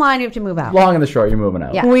 Bottom line, you have to move out. Long and the short, you're moving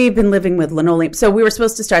out. Yeah. We've been living with linoleum. So we were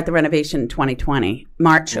supposed to start the renovation in 2020,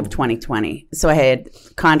 March of 2020. So I had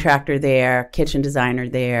contractor there, kitchen designer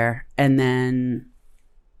there, and then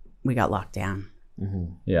we got locked down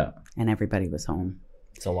Yeah. and everybody was home.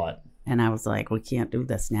 It's a lot. And I was like, we can't do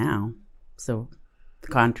this now. So the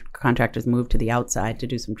contractors moved to the outside to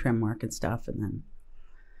do some trim work and stuff. And then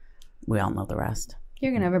we all know the rest.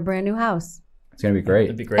 You're going to have a brand new house. It's gonna be great.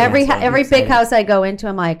 It'd be great. Every big house I go into,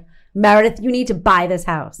 I'm like, Meredith, you need to buy this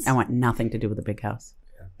house. I want nothing to do with the big house.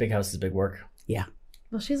 Big house is big work. Yeah.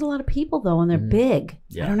 Well, she has a lot of people, though, and they're big.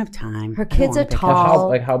 Yeah. I don't have time. Her I don't kids want are a big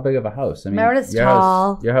tall. house. How big of a house? I mean, Meredith's your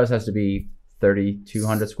tall. Your house has to be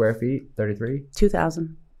 3,200 square feet. 33.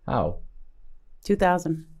 2,000. How?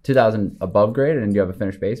 2,000. 2,000 above grade, and you have a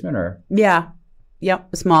finished basement, or Yeah. Yep.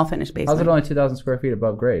 A small finished basement. how's it only 2,000 square feet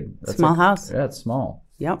above grade? That's Small house. Yeah, it's small.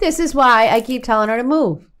 Yep. This is why I keep telling her to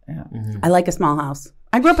move. Yeah. I like a small house.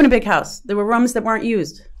 I grew up in a big house. There were rooms that weren't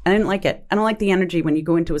used. I didn't like it. I don't like the energy when you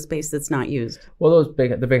go into a space that's not used. Well,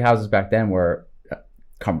 the big houses back then were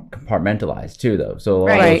compartmentalized too, though. So a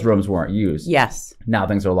lot of Right. those rooms weren't used. Yes. Now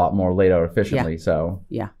things are a lot more laid out efficiently. So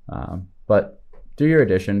Yeah. But do your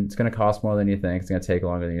addition. It's going to cost more than you think. It's going to take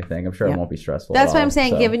longer than you think. I'm sure Yeah. it won't be stressful. That's at why all, I'm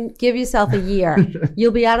saying so. give yourself a year.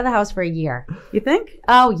 You'll be out of the house for a year. You think?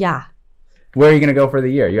 Oh, yeah. Where are you going to go for the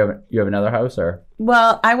year? You have another house, or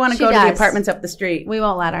Well, I want to She go to the does. apartments up the street. We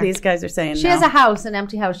won't let her. These guys are saying She no. has a house, an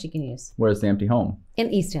empty house she can use where's the empty home?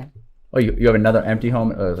 in Easton. Oh, you have another empty home?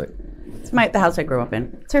 Like, It's the house I grew up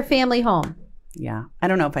in. It's her family home. Yeah. I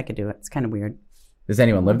don't know if I could do it. It's kind of weird. does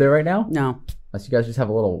anyone live there right now? No. Unless you guys just have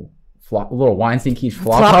a little Weinstein Keys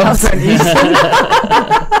flop Flop house in Easton.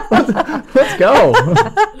 Let's go.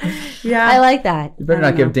 Yeah. I like that. You better I not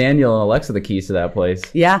don't give know. Daniel and Alexa the keys to that place.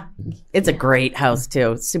 Yeah. It's a great house,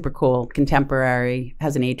 too. It's super cool. Contemporary.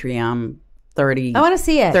 Has an atrium. 30. I want to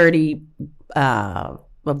see it. 30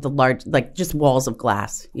 of the large, like just walls of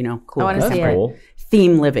glass, cool. I wanna That's see it. cool.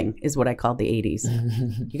 Theme living is what I call the 80s.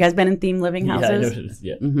 You guys been in theme living Yeah, I know houses? it is.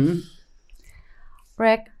 Yeah. Mm-hmm.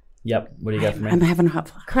 Rick, Yep. What do you got for me? I'm having a hot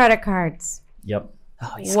flush. credit cards. Yep.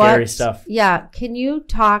 Oh, yeah. Scary stuff. Yeah. Can you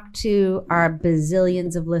talk to our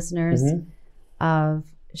bazillions of listeners of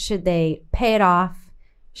should they pay it off?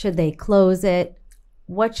 Should they close it?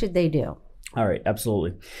 What should they do? All right.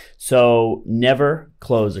 Absolutely. So never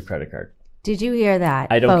close a credit card. Did you hear that?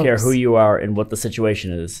 I don't care folks? who you are and what the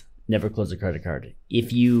situation is. Never close a credit card.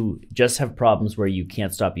 If you just have problems where you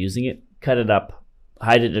can't stop using it, cut it up,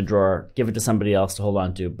 hide it in a drawer, give it to somebody else to hold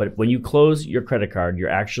on to. But when you close your credit card, you're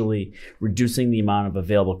actually reducing the amount of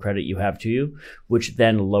available credit you have to you, which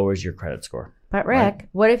then lowers your credit score. But Rick,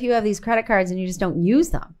 what if you have these credit cards and you just don't use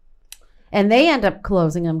them? And they end up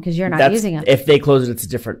closing them because you're not using them. If they close it, it's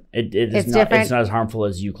different. It's not, different. It's not as harmful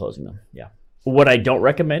as you closing them. Yeah. What I don't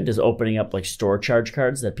recommend is opening up like store charge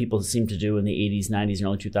cards that people seem to do in the 80s, 90s, and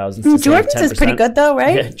early 2000s. to save Jordan's is pretty 10%. good, though,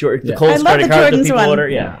 right? Yeah, the Yeah. Kohl's I love credit the card that Jordan's people one. order.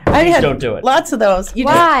 Yeah. I Please had don't do it. lots of those. You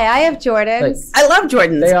Why? I have Jordans. I love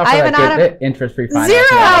Jordan's. They offer I have an that auto- good interest-free financing.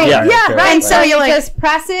 Zero. on Yeah, credit yeah, too. right. And so Like- you like- just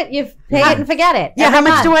press it, you pay it and forget it. Yeah, every how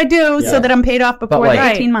much month. do I do so Yeah. that I'm paid off before like-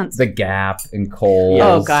 the 18 months? The Gap and Kohl's.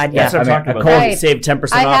 Yeah. Oh, God, yeah. That's what I'm I mean, talking about. Kohl's- Right. Save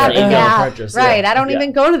 10% I off have an the email Gap. purchase. Right. Yeah. I don't Yeah.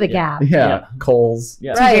 even go to the Gap. Yeah. Yeah. Kohl's.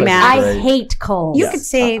 Yeah. Right. Maxx. I hate Kohl's. You Yeah. could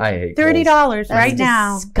save I hate $30 That's right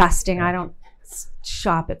now. disgusting. I don't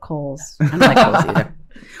shop at Kohl's. I don't like those either.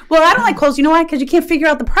 Well, I don't like Kohl's. You know why? Because you can't figure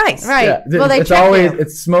out the price. Right. Yeah, Well, they it's trick always you.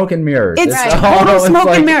 it's smoke and mirrors. It's Right. total smoke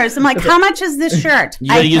and mirrors. I'm like, how much is this shirt? You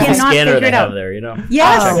gotta use the cannot scanner figure they it have out. there, you know?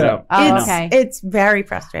 Yes. Check it out. Oh, It's, okay. it's very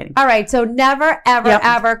frustrating. All right. So never, ever, Yep.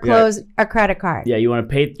 ever close a credit card. Yeah, you want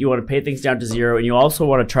to pay things down to zero, and you also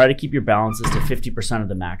want to try to keep your balances to 50% of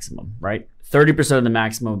the maximum, right? 30% of the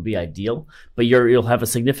maximum would be ideal, but you'll have a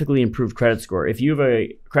significantly improved credit score. If you have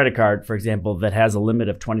a credit card, for example, that has a limit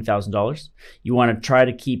of $20,000, you want to try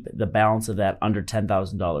to keep the balance of that under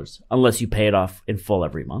 $10,000, unless you pay it off in full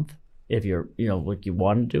every month, if you're, like you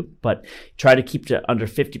want to do. But try to keep to under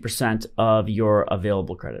 50% of your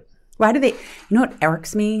available credit. Why do they? You know what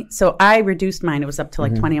irks me? So I reduced mine. It was up to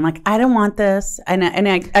like 20. I'm like, I don't want this, and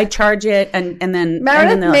I charge it, and then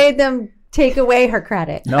Meredith and then made them take away her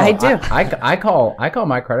credit. No, I do. I call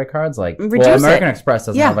my credit cards like Reduce American it. Express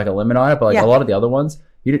doesn't Yeah. have like a limit on it, but like Yeah. a lot of the other ones,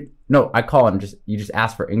 I call and you just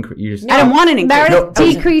ask for increase. You just I don't want an increase. Meredith No,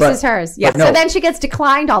 decreases but- hers. Yeah. So no. then she gets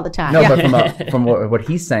declined all the time. No, but from what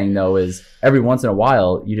he's saying though is every once in a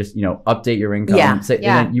while you just update your income, Yeah. and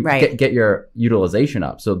then you Right. get your utilization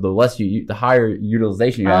up. So the higher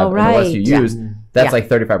utilization you have, and the less you right. use, that's Yeah. like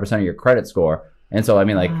 35% of your credit score. And so I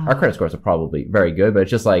mean, like our credit scores are probably very good, but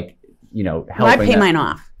it's just like Well, I helping. pay that- mine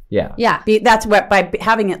off. Yeah. Yeah. That's what by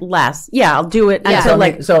having it less. Yeah, I'll do it Yeah. until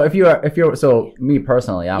like. So if you're so me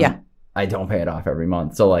personally, Yeah. I don't pay it off every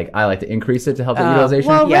month. So like I like to increase it to help the Oh. utilization.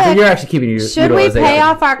 Well, So Rick, you're actually keeping your Should we utilization. pay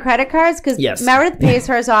off our credit cards? Because Yes. Meredith pays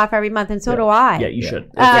hers off every month, and so do I. Yeah, you should.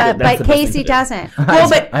 But That's the best thing Casey to do. doesn't. Well,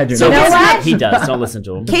 but I do so not. You know here's what? another- He does. Don't listen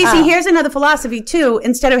to him. Casey, here's another philosophy too.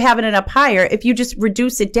 Instead of having it up higher, if you just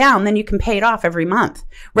reduce it down, then you can pay it off every month,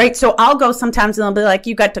 right? So I'll go sometimes and they'll be like,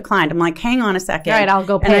 "You got declined." I'm like, "Hang on a second." All right, I'll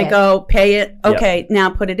go and pay I it. go pay it. Okay, now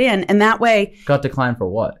put it in, and that way Got declined for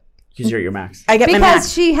what? Because you're at your max. I get my Because max.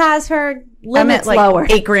 she has her I'm limits at like lower.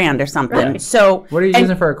 $8,000 or something. Right. So What are you and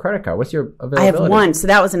using for a credit card? What's your I availability? have one. So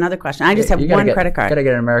that was another question. I just have You gotta one get- credit card. Gotta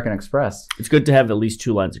get an American Express. It's good to have at least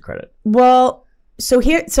 2 lines of credit. Well, so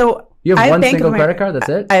You I have one Bank of single America- credit card. That's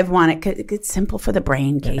it. I have one. It's simple for the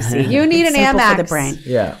brain, Casey. You need It's an simple for Amex. the brain.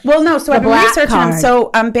 Yeah. Well, no. So The I've been black researching them. card. So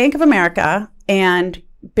Bank of America and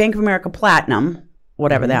Bank of America Platinum,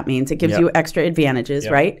 whatever that means, it gives Yep. you extra advantages,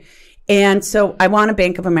 Yep. right? And so I want a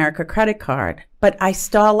Bank of America credit card, but I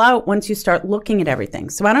stall out once you start looking at everything.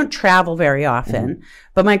 So I don't travel very often,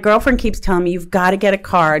 but my girlfriend keeps telling me you've got to get a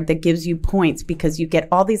card that gives you points because you get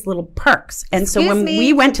all these little perks. And so Excuse when me?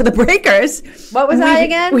 we went to the Breakers, What was I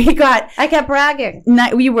again? We got I kept bragging.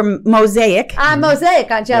 we were Mosaic. I'm Mosaic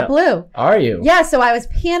on JetBlue. Are you? Yeah, so I was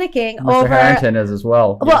panicking Mr. over. Harrington is as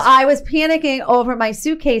well. Well, I was panicking over my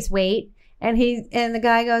suitcase weight, and the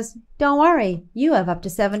guy goes, "Don't worry, you have up to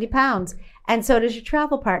 70 pounds, and so does your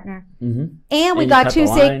travel partner." Mm-hmm. And we you got cut two the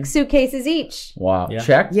line. suitcases each. Wow. Yeah.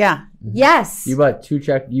 Check. Yeah. Yes. You brought two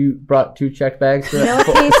check bags. For You know what,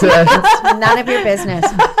 Casey? It's none of your business.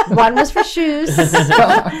 One was for shoes,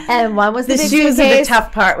 and one was the The big shoes are the suitcase.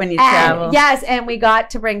 tough part when you And travel. yes, and we got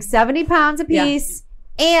to bring 70 pounds apiece,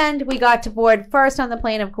 and we got to board first on the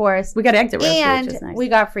plane, of course, We got exit rows, and which is nice. we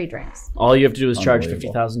got free drinks. All you have to do is charge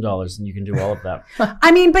Unbelievable. $50,000 and you can do all of that.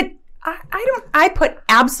 I mean, but I put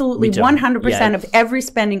absolutely Me too. 100% Yeah. of every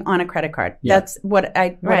spending on a credit card. Yeah. That's what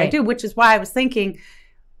I Right. do, which is why I was thinking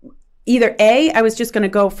either I was just going to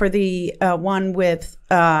go for the one with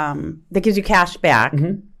that gives you cash back.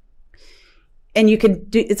 Mhm. And you can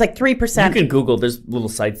do it's like 3%. You can Google. There's little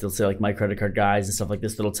sites that'll say like My Credit Card Guys and stuff like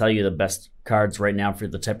this that'll tell you the best cards right now for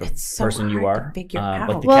the type of It's so person you hard to are. figure Like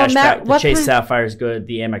out. the Well, cashback, Matt, the what Chase kind- Sapphire is good.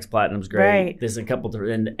 The Amex Platinum's great. Right. There's a couple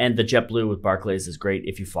different, and the JetBlue with Barclays is great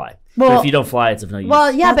if you fly. Well- but if you don't fly, it's of no use.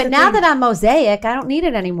 Well, yeah, That's but the now thing. that I'm Mosaic, I don't need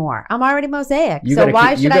it anymore. I'm already Mosaic. You So gotta why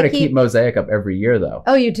keep, you should gotta I keep? Mosaic up every year though.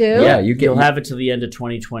 Oh, you do? Yeah, You'll have it till the end of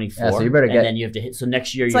 2024. Yeah, so you better get- And then you have to hit. So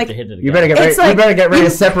next year you like- have to hit it again. You better get ready. It's like- you better get ready to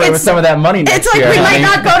separate with it's- some of that money next It's like year. we I might mean-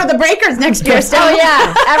 not go to the Breakers next year. So Oh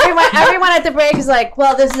yeah, everyone at the break is like,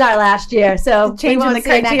 "Well, this is our last year, so Changing we won't the see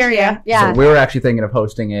you next criteria. year." Yeah, So we were actually thinking of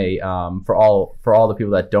hosting a for all the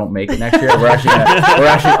people that don't make it next year. We're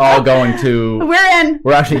actually all going to we're in.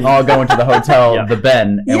 the hotel, Yeah. the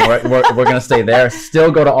Ben, and Yeah. we're gonna stay there.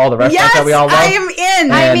 Still go to all the restaurants Yes, that we all love. I am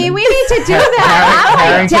in. I And mean, we need to do that. I'm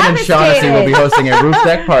Harrington and Shaughnessy will be devastated. hosting a roof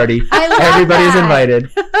deck party. I love Everybody's that. invited.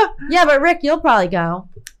 Yeah, but Rick, you'll probably go.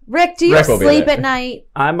 Rick, do you Rick will be sleep there. at night?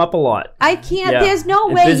 I'm up a lot. I can't. Yeah. There's no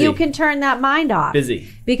It's way busy. you can turn that mind off Busy.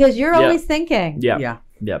 because you're Yeah. always thinking. Yeah.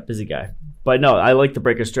 Busy guy. But no, I like the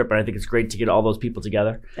Breaker Strip, and I think it's great to get all those people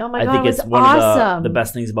together. Oh my I God, think it it's was one awesome. of the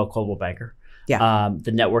best things about Coldwell Banker.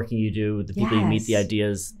 the networking you do, the people you meet, the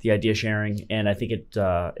Yes. idea sharing, and I think it's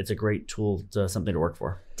a great tool, something to work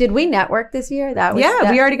for. Did we network this year? That was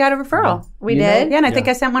we already got a referral. we You know- did. Yeah, and I think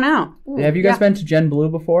I sent one out. Have you guys been to Gen Blue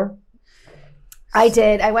before? I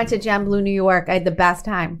did. I went to Gem Blue, New York. I had the best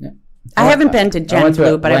time. Yeah. I haven't been to Gen went to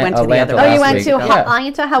Blue, but I went to the Atlanta other Oh, one. you last went week. to Yeah.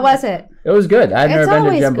 Atlanta? How was it? It was good. I've It's never been to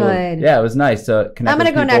always Gen Blue. good. Yeah, it was nice to connect I'm going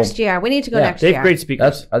to with go people. next year. We need to go Yeah. next They year. have great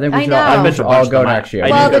speakers. I think I we should know. all, I've been to a all bunch of go them. next year. I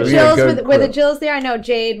Well, need the to- We had a Jills good were the crew. Jills there. I know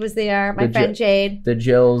Jade was there. My The friend Jade. The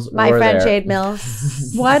Jills My were friend there. Jade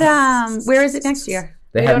Mills. What? Where is it next year?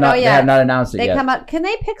 They We have don't not. know They yet. have not announced it They yet. come up. Can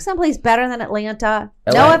they pick someplace better than Atlanta?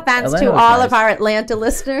 No Atlanta- offense Atlanta to was all nice. of our Atlanta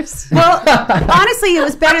listeners. Well, honestly, it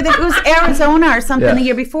was better than it was Arizona or something Yeah. the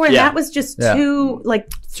year before, and Yeah. that was just Yeah. too like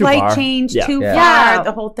Too flight far. change, Yeah. too Yeah. Yeah. far.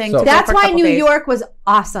 The whole thing. So- to go That's for a why couple New days. York was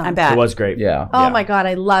awesome. I bet. It was great. Yeah. Oh Yeah. my God,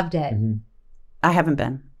 I loved it. I haven't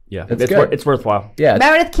been. Yeah, It's it's, good. it's worthwhile. Yeah.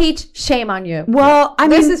 Meredith Keach, shame on you. Well, I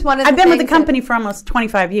mean, This is one of the I've been with the things that- company for almost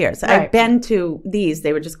 25 years. Right. I've been to these.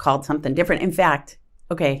 They were just called something different. In fact,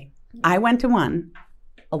 okay, I went to one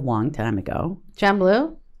a long time ago. Gem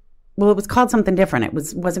Blue? Well, it was called something different. It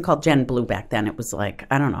wasn't called Gen Blue back then. It was like,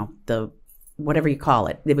 I don't know, whatever you call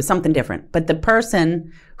it. It was something different. But the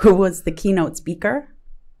person who was the keynote speaker,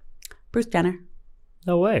 Bruce Jenner.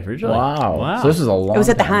 No way, really? Wow. So this is a long. It was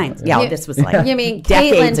at the time Heinz. ago. Yeah, You- this was like You mean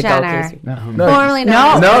decades Caitlyn ago. Jenner? Casey. No, Formerly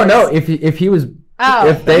known No. as no. If he was, Oh.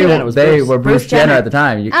 if they Yeah, it was they Bruce. were Bruce Bruce Jenner Jenner. at the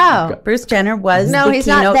time. Oh. Bruce Jenner was No, the he's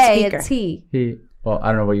keynote not they. speaker. It's he. Well, I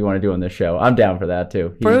don't know what you want to do on this show. I'm down for that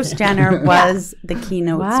too. Bruce Jenner was the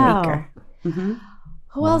keynote Wow. speaker. Mm-hmm.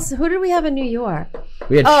 Who else? Who did we have in New York?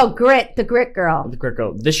 We had Oh, Grit, the Grit girl. The quick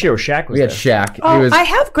go. This year, Shaq was we had there. Shaq. Oh, He was, I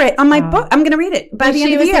have Grit on my book. I'm going to read it by the she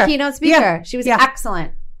end of was the year. the keynote speaker. Yeah. She was Yeah.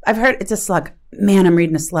 excellent. I've heard it's a slug. Man, I'm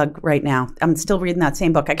reading a slug right now. I'm still reading that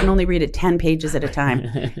same book. I can only read it 10 pages at a time.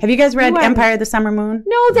 Have you guys read You are- Empire of the Summer Moon?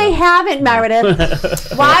 No, they haven't,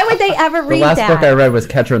 Meredith. Why would they ever the read last that? book I read was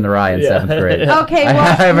Catcher in the Rye in 7th grade. Okay, I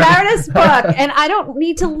well, haven't- Meredith's book, and I don't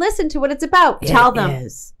need to listen to what it's about. Tell them.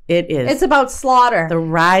 It is. It's about slaughter. the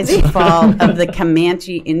rise and fall of the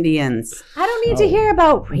Comanche Indians. I don't need to hear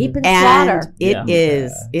about rape and And slaughter. it Yeah.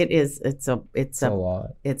 is. It is. It's a It's a lot. lot.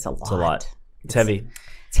 It's a lot. It's heavy.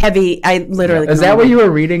 It's heavy. I literally. Is that what you were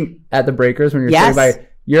reading at the Breakers when you were Yes. sitting by?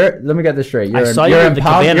 Let me get this straight. I saw you you're at in the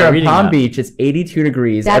Palm, cabana you're in reading Palm that. Beach. It's 82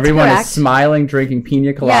 degrees. That's Everyone correct. is smiling, drinking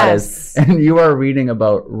pina coladas, Yes. and you are reading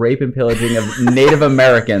about rape and pillaging of Native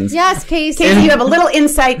Americans. Yes, Casey. Casey, you have a little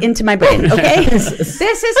insight into my brain, okay? This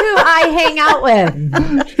is who I hang out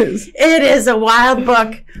with. It is a wild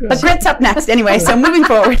book. But Grit's up next anyway, so moving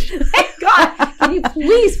forward. Thank God. Can you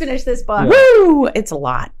please finish this book? Woo! It's a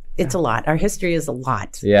lot. It's a lot. Our history is a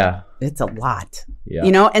lot. Yeah. It's a lot. Yeah.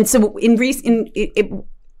 You know, and so in recent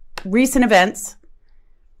events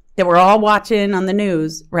that we're all watching on the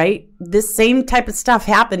news, right? This same type of stuff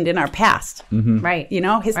happened in our past. Right. You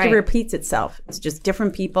know, history Right. repeats itself. It's just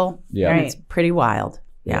different people. Yeah. And Right. it's pretty wild.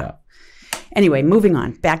 Yeah. Anyway, moving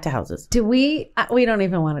on. Back to houses. Do we don't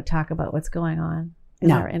even want to talk about what's going on in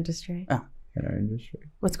No. our industry. In our industry.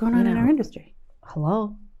 What's going on in No. our industry?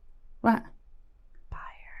 Hello? What?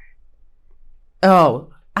 Oh,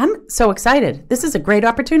 I'm so excited. This is a great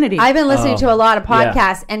opportunity. I've been listening to a lot of yeah.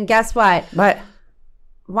 podcasts, and guess what? but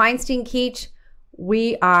Weinstein Keach,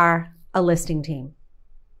 we are a listing team.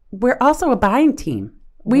 we're also a buying team.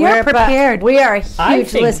 We We're are prepared. We are a I huge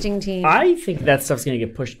think- listing team. I think that stuff's going to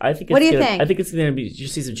get pushed. I think. It's What do you gonna, think? I think it's going to be. You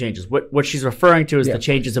see some changes. What she's referring to is Yeah. the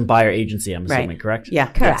changes in buyer agency. I'm assuming, Right. correct? Yeah.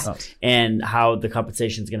 Correct. Oh. And how the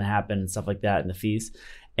compensation is going to happen and stuff like that, and the fees.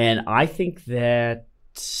 And I think that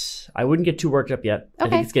I wouldn't get too worked up yet. I Okay.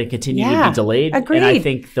 think it's going to continue to Yeah. be delayed. And I Agreed.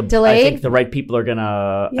 think I Delayed? think the right people are going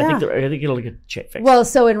to. Yeah. I think it'll get fixed. Well,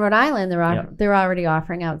 so in Rhode Island, Yeah. they're already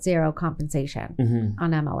offering out zero compensation Mhm.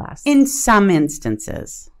 on MLS. In some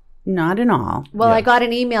instances, not in all. Well, Yeah. I got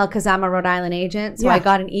an email because I'm a Rhode Island agent. So Yeah. I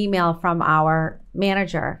got an email from our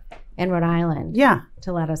manager in Rhode Island Yeah,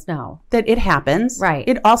 to let us know. that it happens. Right.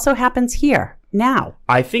 It also happens here now.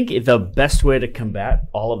 I think the best way to combat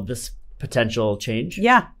all of this potential change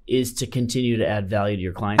Yeah. is to continue to add value to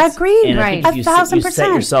your clients. Agreed. And I Right. think if you, set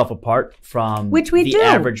 1,000%. yourself apart from Which we the do.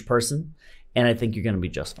 average person, and I think you're going to be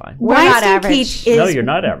just fine. We're not Weinstein average. Keach is No, you're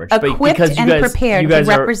not average. But equipped because you and guys, prepared you guys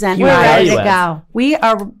to are represent huge We're ready value to adds. go. We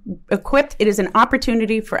are equipped. It is an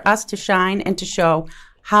opportunity for us to shine and to show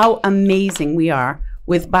how amazing we are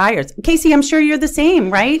with buyers. Casey, I'm sure you're the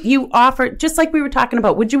same, right? You offer, just like we were talking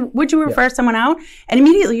about, would you refer someone out? And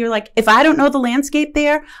immediately you're like, if I don't know the landscape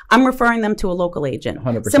there, I'm referring them to a local agent.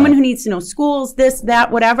 100%. Someone who needs to know schools, this,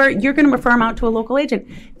 that, whatever, you're going to refer them out to a local agent.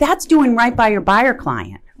 That's doing right by your buyer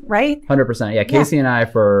client, right? 100%. Yeah, Casey and I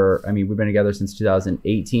we've been together since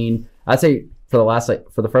 2018. I'd say for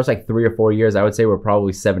the first 3 or 4 years, I would say we're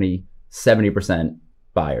probably 70%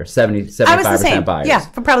 buyers, 75% buyers. Yeah,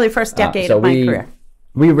 for probably the first decade of my career.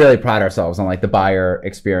 We really pride ourselves on the buyer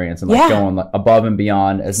experience and going above and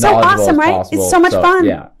beyond as knowledgeable as possible. It's so much fun.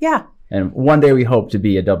 Yeah. And one day we hope to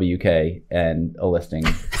be a WK and a listing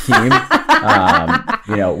team.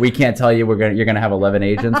 We can't tell you you're gonna have 11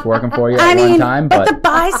 agents working for you at one time. But the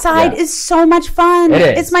buy side is so much fun. It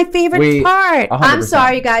is. It's my favorite part. 100%. I'm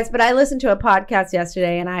sorry, you guys, but I listened to a podcast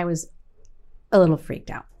yesterday and I was a little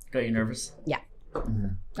freaked out. Got you nervous? Yeah. Mm-hmm.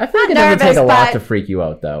 I feel like it doesn't take a lot to freak you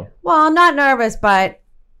out, though. Well, I'm not nervous, but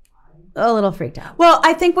a little freaked out. Well,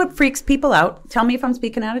 I think what freaks people out, tell me if I'm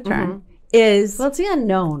speaking out of turn, is... Well, it's the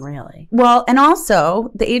unknown, really. Well, and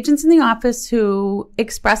also, the agents in the office who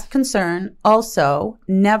expressed concern also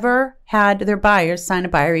never had their buyers sign a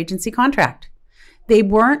buyer agency contract. They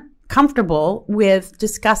weren't comfortable with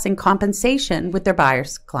discussing compensation with their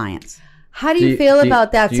buyers' clients. How do you feel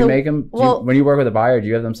about that? Do you make them, when you work with a buyer, do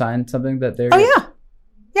you have them sign something that they're... Oh, yeah.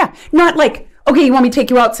 Yeah. Not like, okay, you want me to take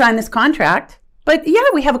you out, sign this contract? But yeah,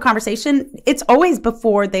 we have a conversation. It's always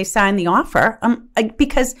before they sign the offer.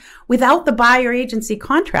 Because without the buyer agency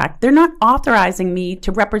contract, they're not authorizing me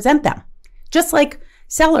to represent them. Just like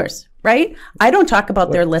sellers, right? I don't talk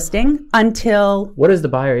about their listing until... What is the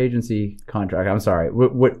buyer agency contract? I'm sorry.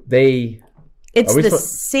 It's the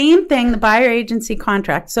same thing, the buyer agency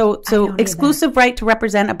contract. So exclusive right to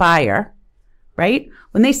represent a buyer, right?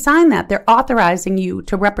 When they sign that, they're authorizing you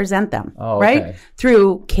to represent them, right?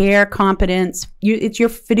 Through care, competence. It's your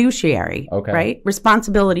fiduciary, right?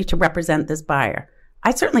 Responsibility to represent this buyer.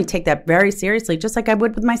 I certainly take that very seriously, just like I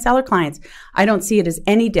would with my seller clients. I don't see it as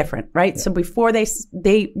any different, right? Yeah. So before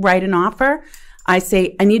they write an offer, I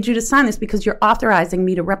say, I need you to sign this because you're authorizing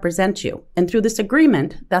me to represent you. And through this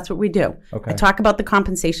agreement, that's what we do. I talk about the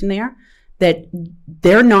compensation there, that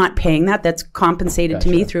they're not paying that. That's compensated to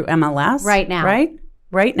me through MLS. Right now.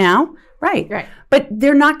 Right now. Right. But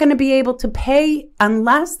they're not going to be able to pay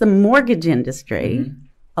unless the mortgage industry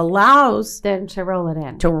allows them to roll it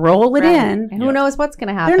in. And who knows what's going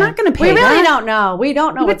to happen? They're not going to pay We really don't know. We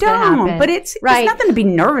don't know what's going to happen. But it's nothing to be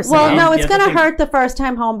nervous about. Well, no, it's going to hurt the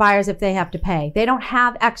first-time home buyers if they have to pay. They don't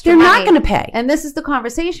have extra money. They're not going to pay. And this is the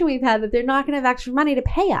conversation we've had, that they're not going to have extra money to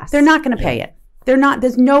pay us. They're not going to pay it. They're not.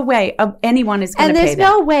 There's no way of anyone is going to pay that. And there's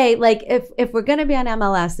no way, if we're going to be on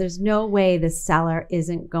MLS, there's no way the seller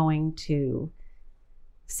isn't going to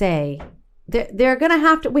say... They're going to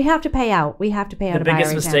have to, we have to pay out. We have to pay out the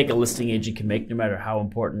biggest mistake a listing agent can make, no matter how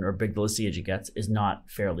important or big the listing agent gets, is not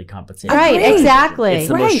fairly compensated. Right, exactly. It's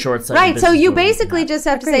the most short-sighted Right, so you business basically just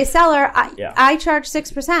have to say, seller, I charge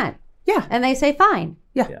 6%. Yeah. And they say, fine.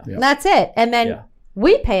 Yeah. And that's it. And then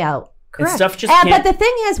we pay out. Correct. Stuff just but the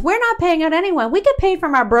thing is, we're not paying out anyone. We get paid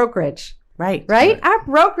from our brokerage. Right. Our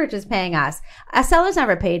brokerage is paying us. A seller's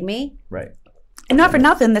never paid me. Right. And not for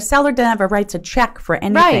nothing, the seller never writes a check for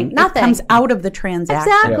anything. Right, nothing. It comes out of the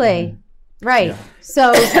transaction. Exactly. Right. Yeah.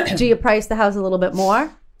 So do you price the house a little bit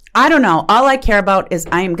more? I don't know. All I care about is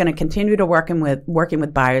I am going to continue to working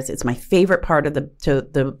with buyers. It's my favorite part of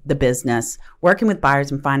the business. Working with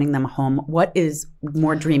buyers and finding them a home. What is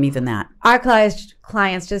more dreamy than that? Our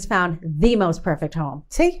clients just found the most perfect home.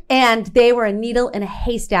 See? And they were a needle in a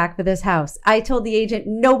haystack for this house. I told the agent,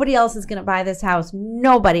 nobody else is going to buy this house.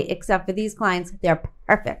 Nobody except for these clients. They're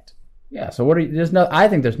perfect. Yeah. So I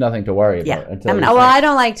think there's nothing to worry about. I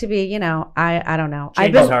don't like to be, I don't know.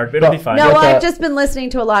 Change is hard, but it'll be fine. No, I've just been listening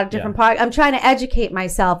to a lot of different podcasts. I'm trying to educate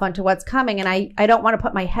myself onto what's coming, and I don't want to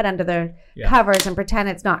put my head under the covers and pretend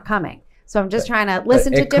it's not coming. So I'm just trying to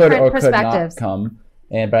listen to different perspectives. Could not come.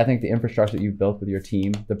 But I think the infrastructure that you've built with your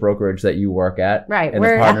team, the brokerage that you work at, and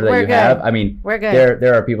the partner that you have, I mean, we're good.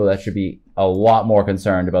 There are people that should be a lot more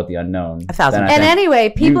concerned about the unknown. 1,000%. And anyway,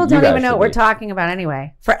 people don't even know what we're talking about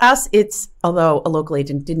anyway. For us, although a local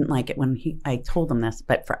agent didn't like it when I told them this,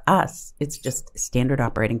 but for us, it's just standard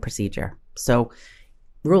operating procedure. So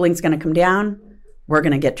ruling's going to come down, we're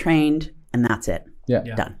going to get trained, and that's it. Yeah.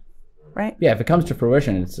 Done. Right? Yeah, if it comes to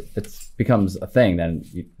fruition, it becomes a thing, then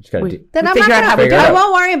you just got to then I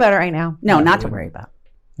won't worry about it right now. No, not to worry about.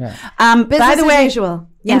 Yeah. By the way, usual.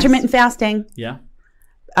 Intermittent fasting. Yeah.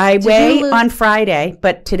 I weigh on Friday,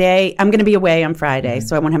 but today I'm going to be away on Friday,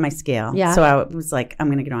 so I won't have my scale. Yeah. So I was like, I'm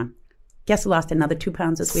going to get on. Guess who lost another 2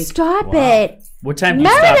 pounds this week? Stop it. What time do you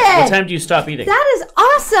stop? What time do you stop eating? That is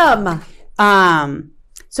awesome.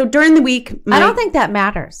 So during the week, I don't think that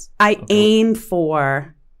matters. I aim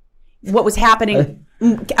for what was happening.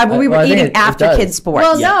 We were I think eating it after does. kids sports.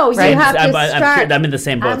 Well, no, you have to start. I'm in the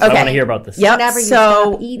same boat. So I Okay. want to hear about this. Yep. Whenever you so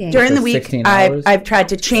stop eating. during the For week, 16 hours? I've tried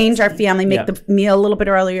to change our family, make the meal a little bit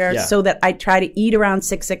earlier, Yeah. so that I try to eat around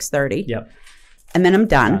 6:30. Yep. And then I'm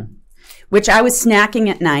done. Which I was snacking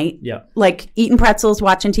at night, Yep. like eating pretzels,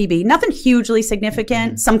 watching TV. Nothing hugely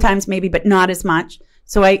significant. Sometimes maybe, but not as much.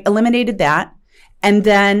 So I eliminated that. And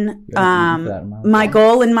then my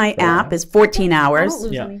goal in my app is 14 hours. Don't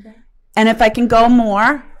lose Yeah. anything. And if I can go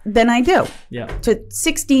more, then I do. Yeah. To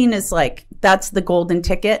 16 is like, that's the golden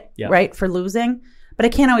ticket, right, for losing. But I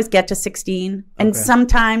can't always get to 16. And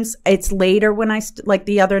sometimes it's later when like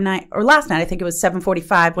the other night, or last night, I think it was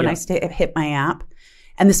 7:45 when I hit my app.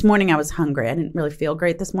 And this morning I was hungry. I didn't really feel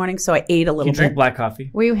great this morning, so I ate a little You bit. drink black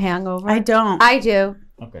coffee? Were you hangover? I don't. I do.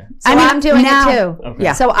 Okay. So I'm doing it too. Okay.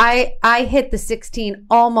 Yeah. So I hit the 16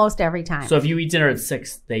 almost every time. So if you eat dinner at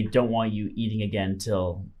 6, they don't want you eating again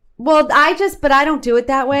till... Well, but I don't do it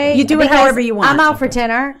that way. You do it because however you want. I'm out for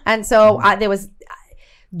dinner. And so there was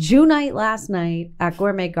Jew night last night at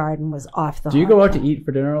Gourmet Garden was off the Do you hook. go out to eat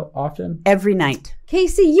for dinner often? Every night.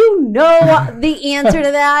 Casey, you know the answer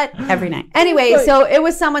to that. Every night. Anyway, so it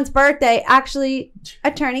was someone's birthday. Actually,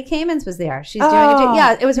 Attorney Kamens was there. She's doing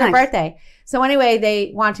it was her nice. birthday. So anyway,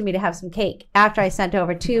 they wanted me to have some cake after I sent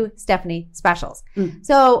over 2 Stephanie specials.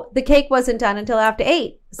 So the cake wasn't done until after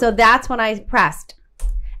 8. So that's when I pressed.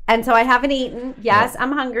 And so I haven't eaten. Yes,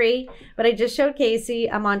 I'm hungry, but I just showed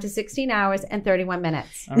Casey I'm on to 16 hours and 31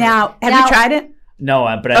 minutes. Now, have you tried it? No,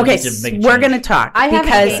 but I Okay, need to make a we're change. going to talk. I haven't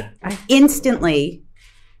because eaten. instantly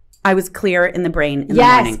I was clear in the brain in the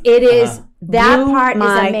Yes, morning. it is. That Blew part is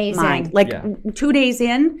my amazing. mind. Like 2 days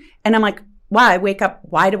in, and I'm like, wow, I wake up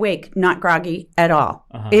wide awake, not groggy at all.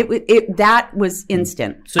 That was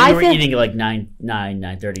instant. So you were eating at like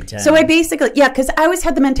 9:30, 10. So I basically, because I always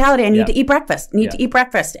had the mentality I need to eat breakfast, to eat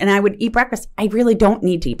breakfast. And I would eat breakfast. I really don't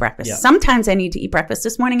need to eat breakfast. Yeah. Sometimes I need to eat breakfast.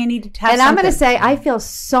 This morning I needed to have And something. I'm going to say I feel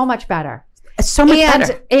so much better. So much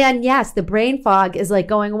better. And yes, the brain fog is like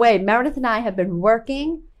going away. Meredith and I have been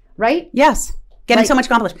working, right? Yes. Getting so much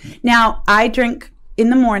accomplished. Now, I drink in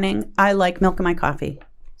the morning, I like milk in my coffee.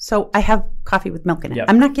 So I have coffee with milk in it. Yep.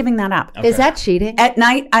 I'm not giving that up. Is that cheating? At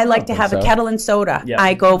night, I like to have a so. kettle and soda. Yep.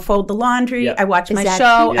 I go fold the laundry. Yep. I watch my that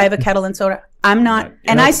show. cheating? I have a kettle and soda. I'm not.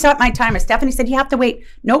 And I set my timer. Stephanie said, you have to wait.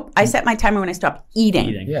 Nope. I set my timer when I stop eating.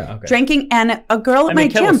 Yeah, okay. Drinking. And a girl at my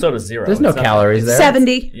kettle gym. soda's 0. There's no It's not- calories there.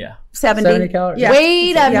 70. Yeah. 70 calories? Yeah.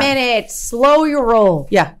 Wait a minute. Slow your roll.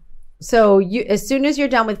 Yeah. So you, as soon as you're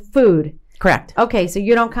done with food, Correct. okay, so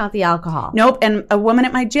you don't count the alcohol. Nope. And a woman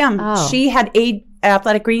at my gym, she had 8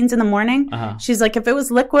 athletic greens in the morning. She's like, if it was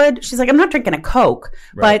liquid, she's like, I'm not drinking a Coke,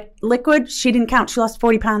 but liquid, she didn't count. She lost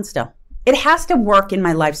 40 pounds still. It has to work in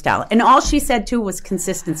my lifestyle. And all she said too was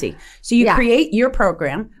consistency. So you create your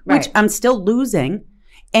program, which I'm still losing.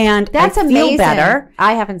 And That's I feel amazing. better.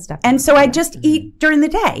 I haven't stepped. And so I just eat during the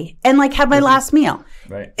day and like have my last meal.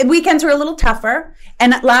 Right. Weekends were a little tougher.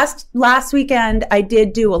 And last weekend I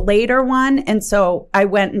did do a later one. And so I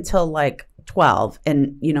went until like 12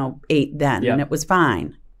 and, 8 then. And it was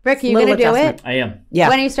fine. Rick, are you Little going to do adjustment. it? I am. Yeah.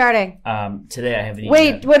 When are you starting? Today I haven't eaten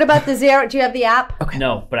Wait, yet. what about the 0? Do you have the app? Okay.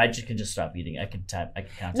 No, but I can just stop eating. I can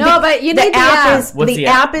count. No, but you need the app. Is What's the the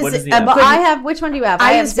app app? is What is the a app? But good- I have, which one do you have?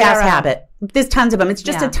 I have use Fast 0. Habit. There's tons of them. It's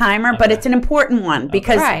just a timer, but it's an important one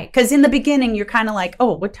because in the beginning you're kind of like,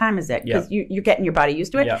 oh, what time is it? Because you're getting your body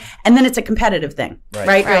used to it, and then it's a competitive thing,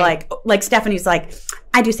 right? You're like Stephanie's like,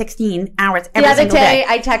 I do 16 hours every The other single day.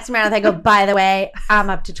 I text Meredith. I go, by the way, I'm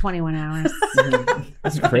up to 21 hours.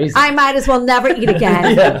 That's crazy. I might as well never eat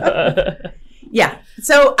again. Yeah.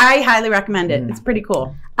 So I highly recommend it. It's pretty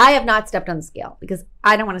cool. I have not stepped on the scale because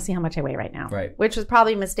I don't want to see how much I weigh right now. Right. Which was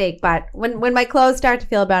probably a mistake. But when my clothes start to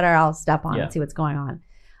feel better, I'll step on and see what's going on.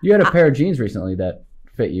 You had a pair of jeans recently that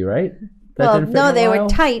fit you, right? That Well, didn't fit you no, in a they were while?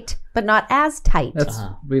 tight, but not as tight. That's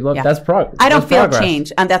That's progress. I don't feel progress.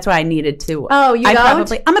 change, and that's why I needed to. Oh, you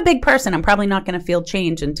don't? I'm a big person. I'm probably not going to feel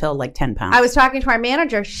change until like 10 pounds. I was talking to our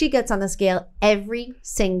manager. She gets on the scale every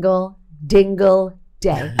single dingle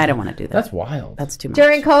day. I don't want to do that. That's wild. That's too much.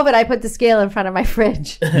 During COVID, I put the scale in front of my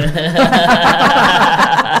fridge.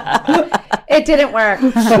 It didn't work.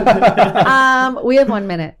 We have 1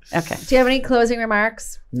 minute. Okay. Do you have any closing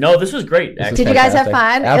remarks? No, this was great. This was Did you guys have fantastic.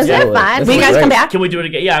 fun? Absolutely. Was it fun? This Will you was guys great. come back? Can we do it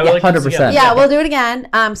again? Yeah, I would like to do it 100%. again. Yeah, we'll do it again.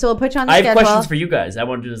 So we'll put you on the I have schedule. questions for you guys. I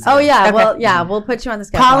want to do this. Oh again. yeah, Okay. well yeah, we'll put you on the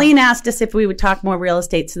schedule. Colleen asked us if we would talk more real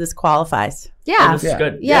estate, so this qualifies. Yeah, This is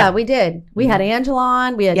good. yeah, we did. We had Angela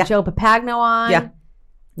on. We had Yeah. Joe Papagno on. Yeah.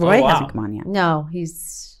 Roy wow. hasn't come on yet. No,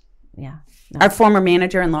 he's No. Our former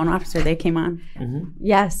manager and loan officer, they came on.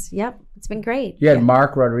 Yes. Yep. It's been great. You had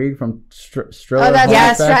Mark Rodriguez from Striller. Oh, that's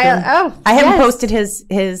Yes. Australia. Oh, I haven't yes. posted his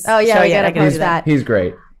Oh yeah, show we yet. gotta I gotta post do that. He's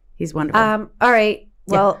great. He's wonderful. All right.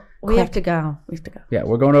 Well, we Quick. have to go. We have to go. Yeah,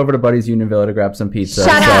 we're going over to Buddy's Union Villa to grab some pizza.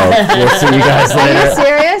 Shut so up. we'll see you guys Are later. you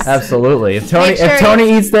serious? Absolutely. If Make sure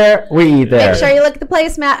Tony eats there, we eat there. Make sure you look at the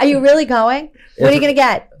placemat. Are you really going? What are you gonna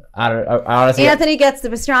get? I honestly. Anthony gets the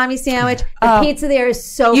pastrami sandwich. The pizza there is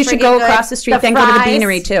so. You should freaking go good. across the street, then go to the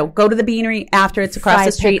beanery too. Go to the beanery after it's across Fried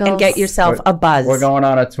the street and pickles. get yourself a buzz. We're going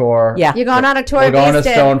on a tour. Yeah. You're going on a tour. We're going to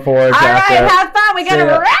Beasted. Stone Forge All right, after. have fun. We gotta See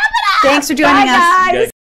ya. wrap it up. Thanks for joining Bye, us.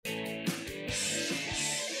 guys.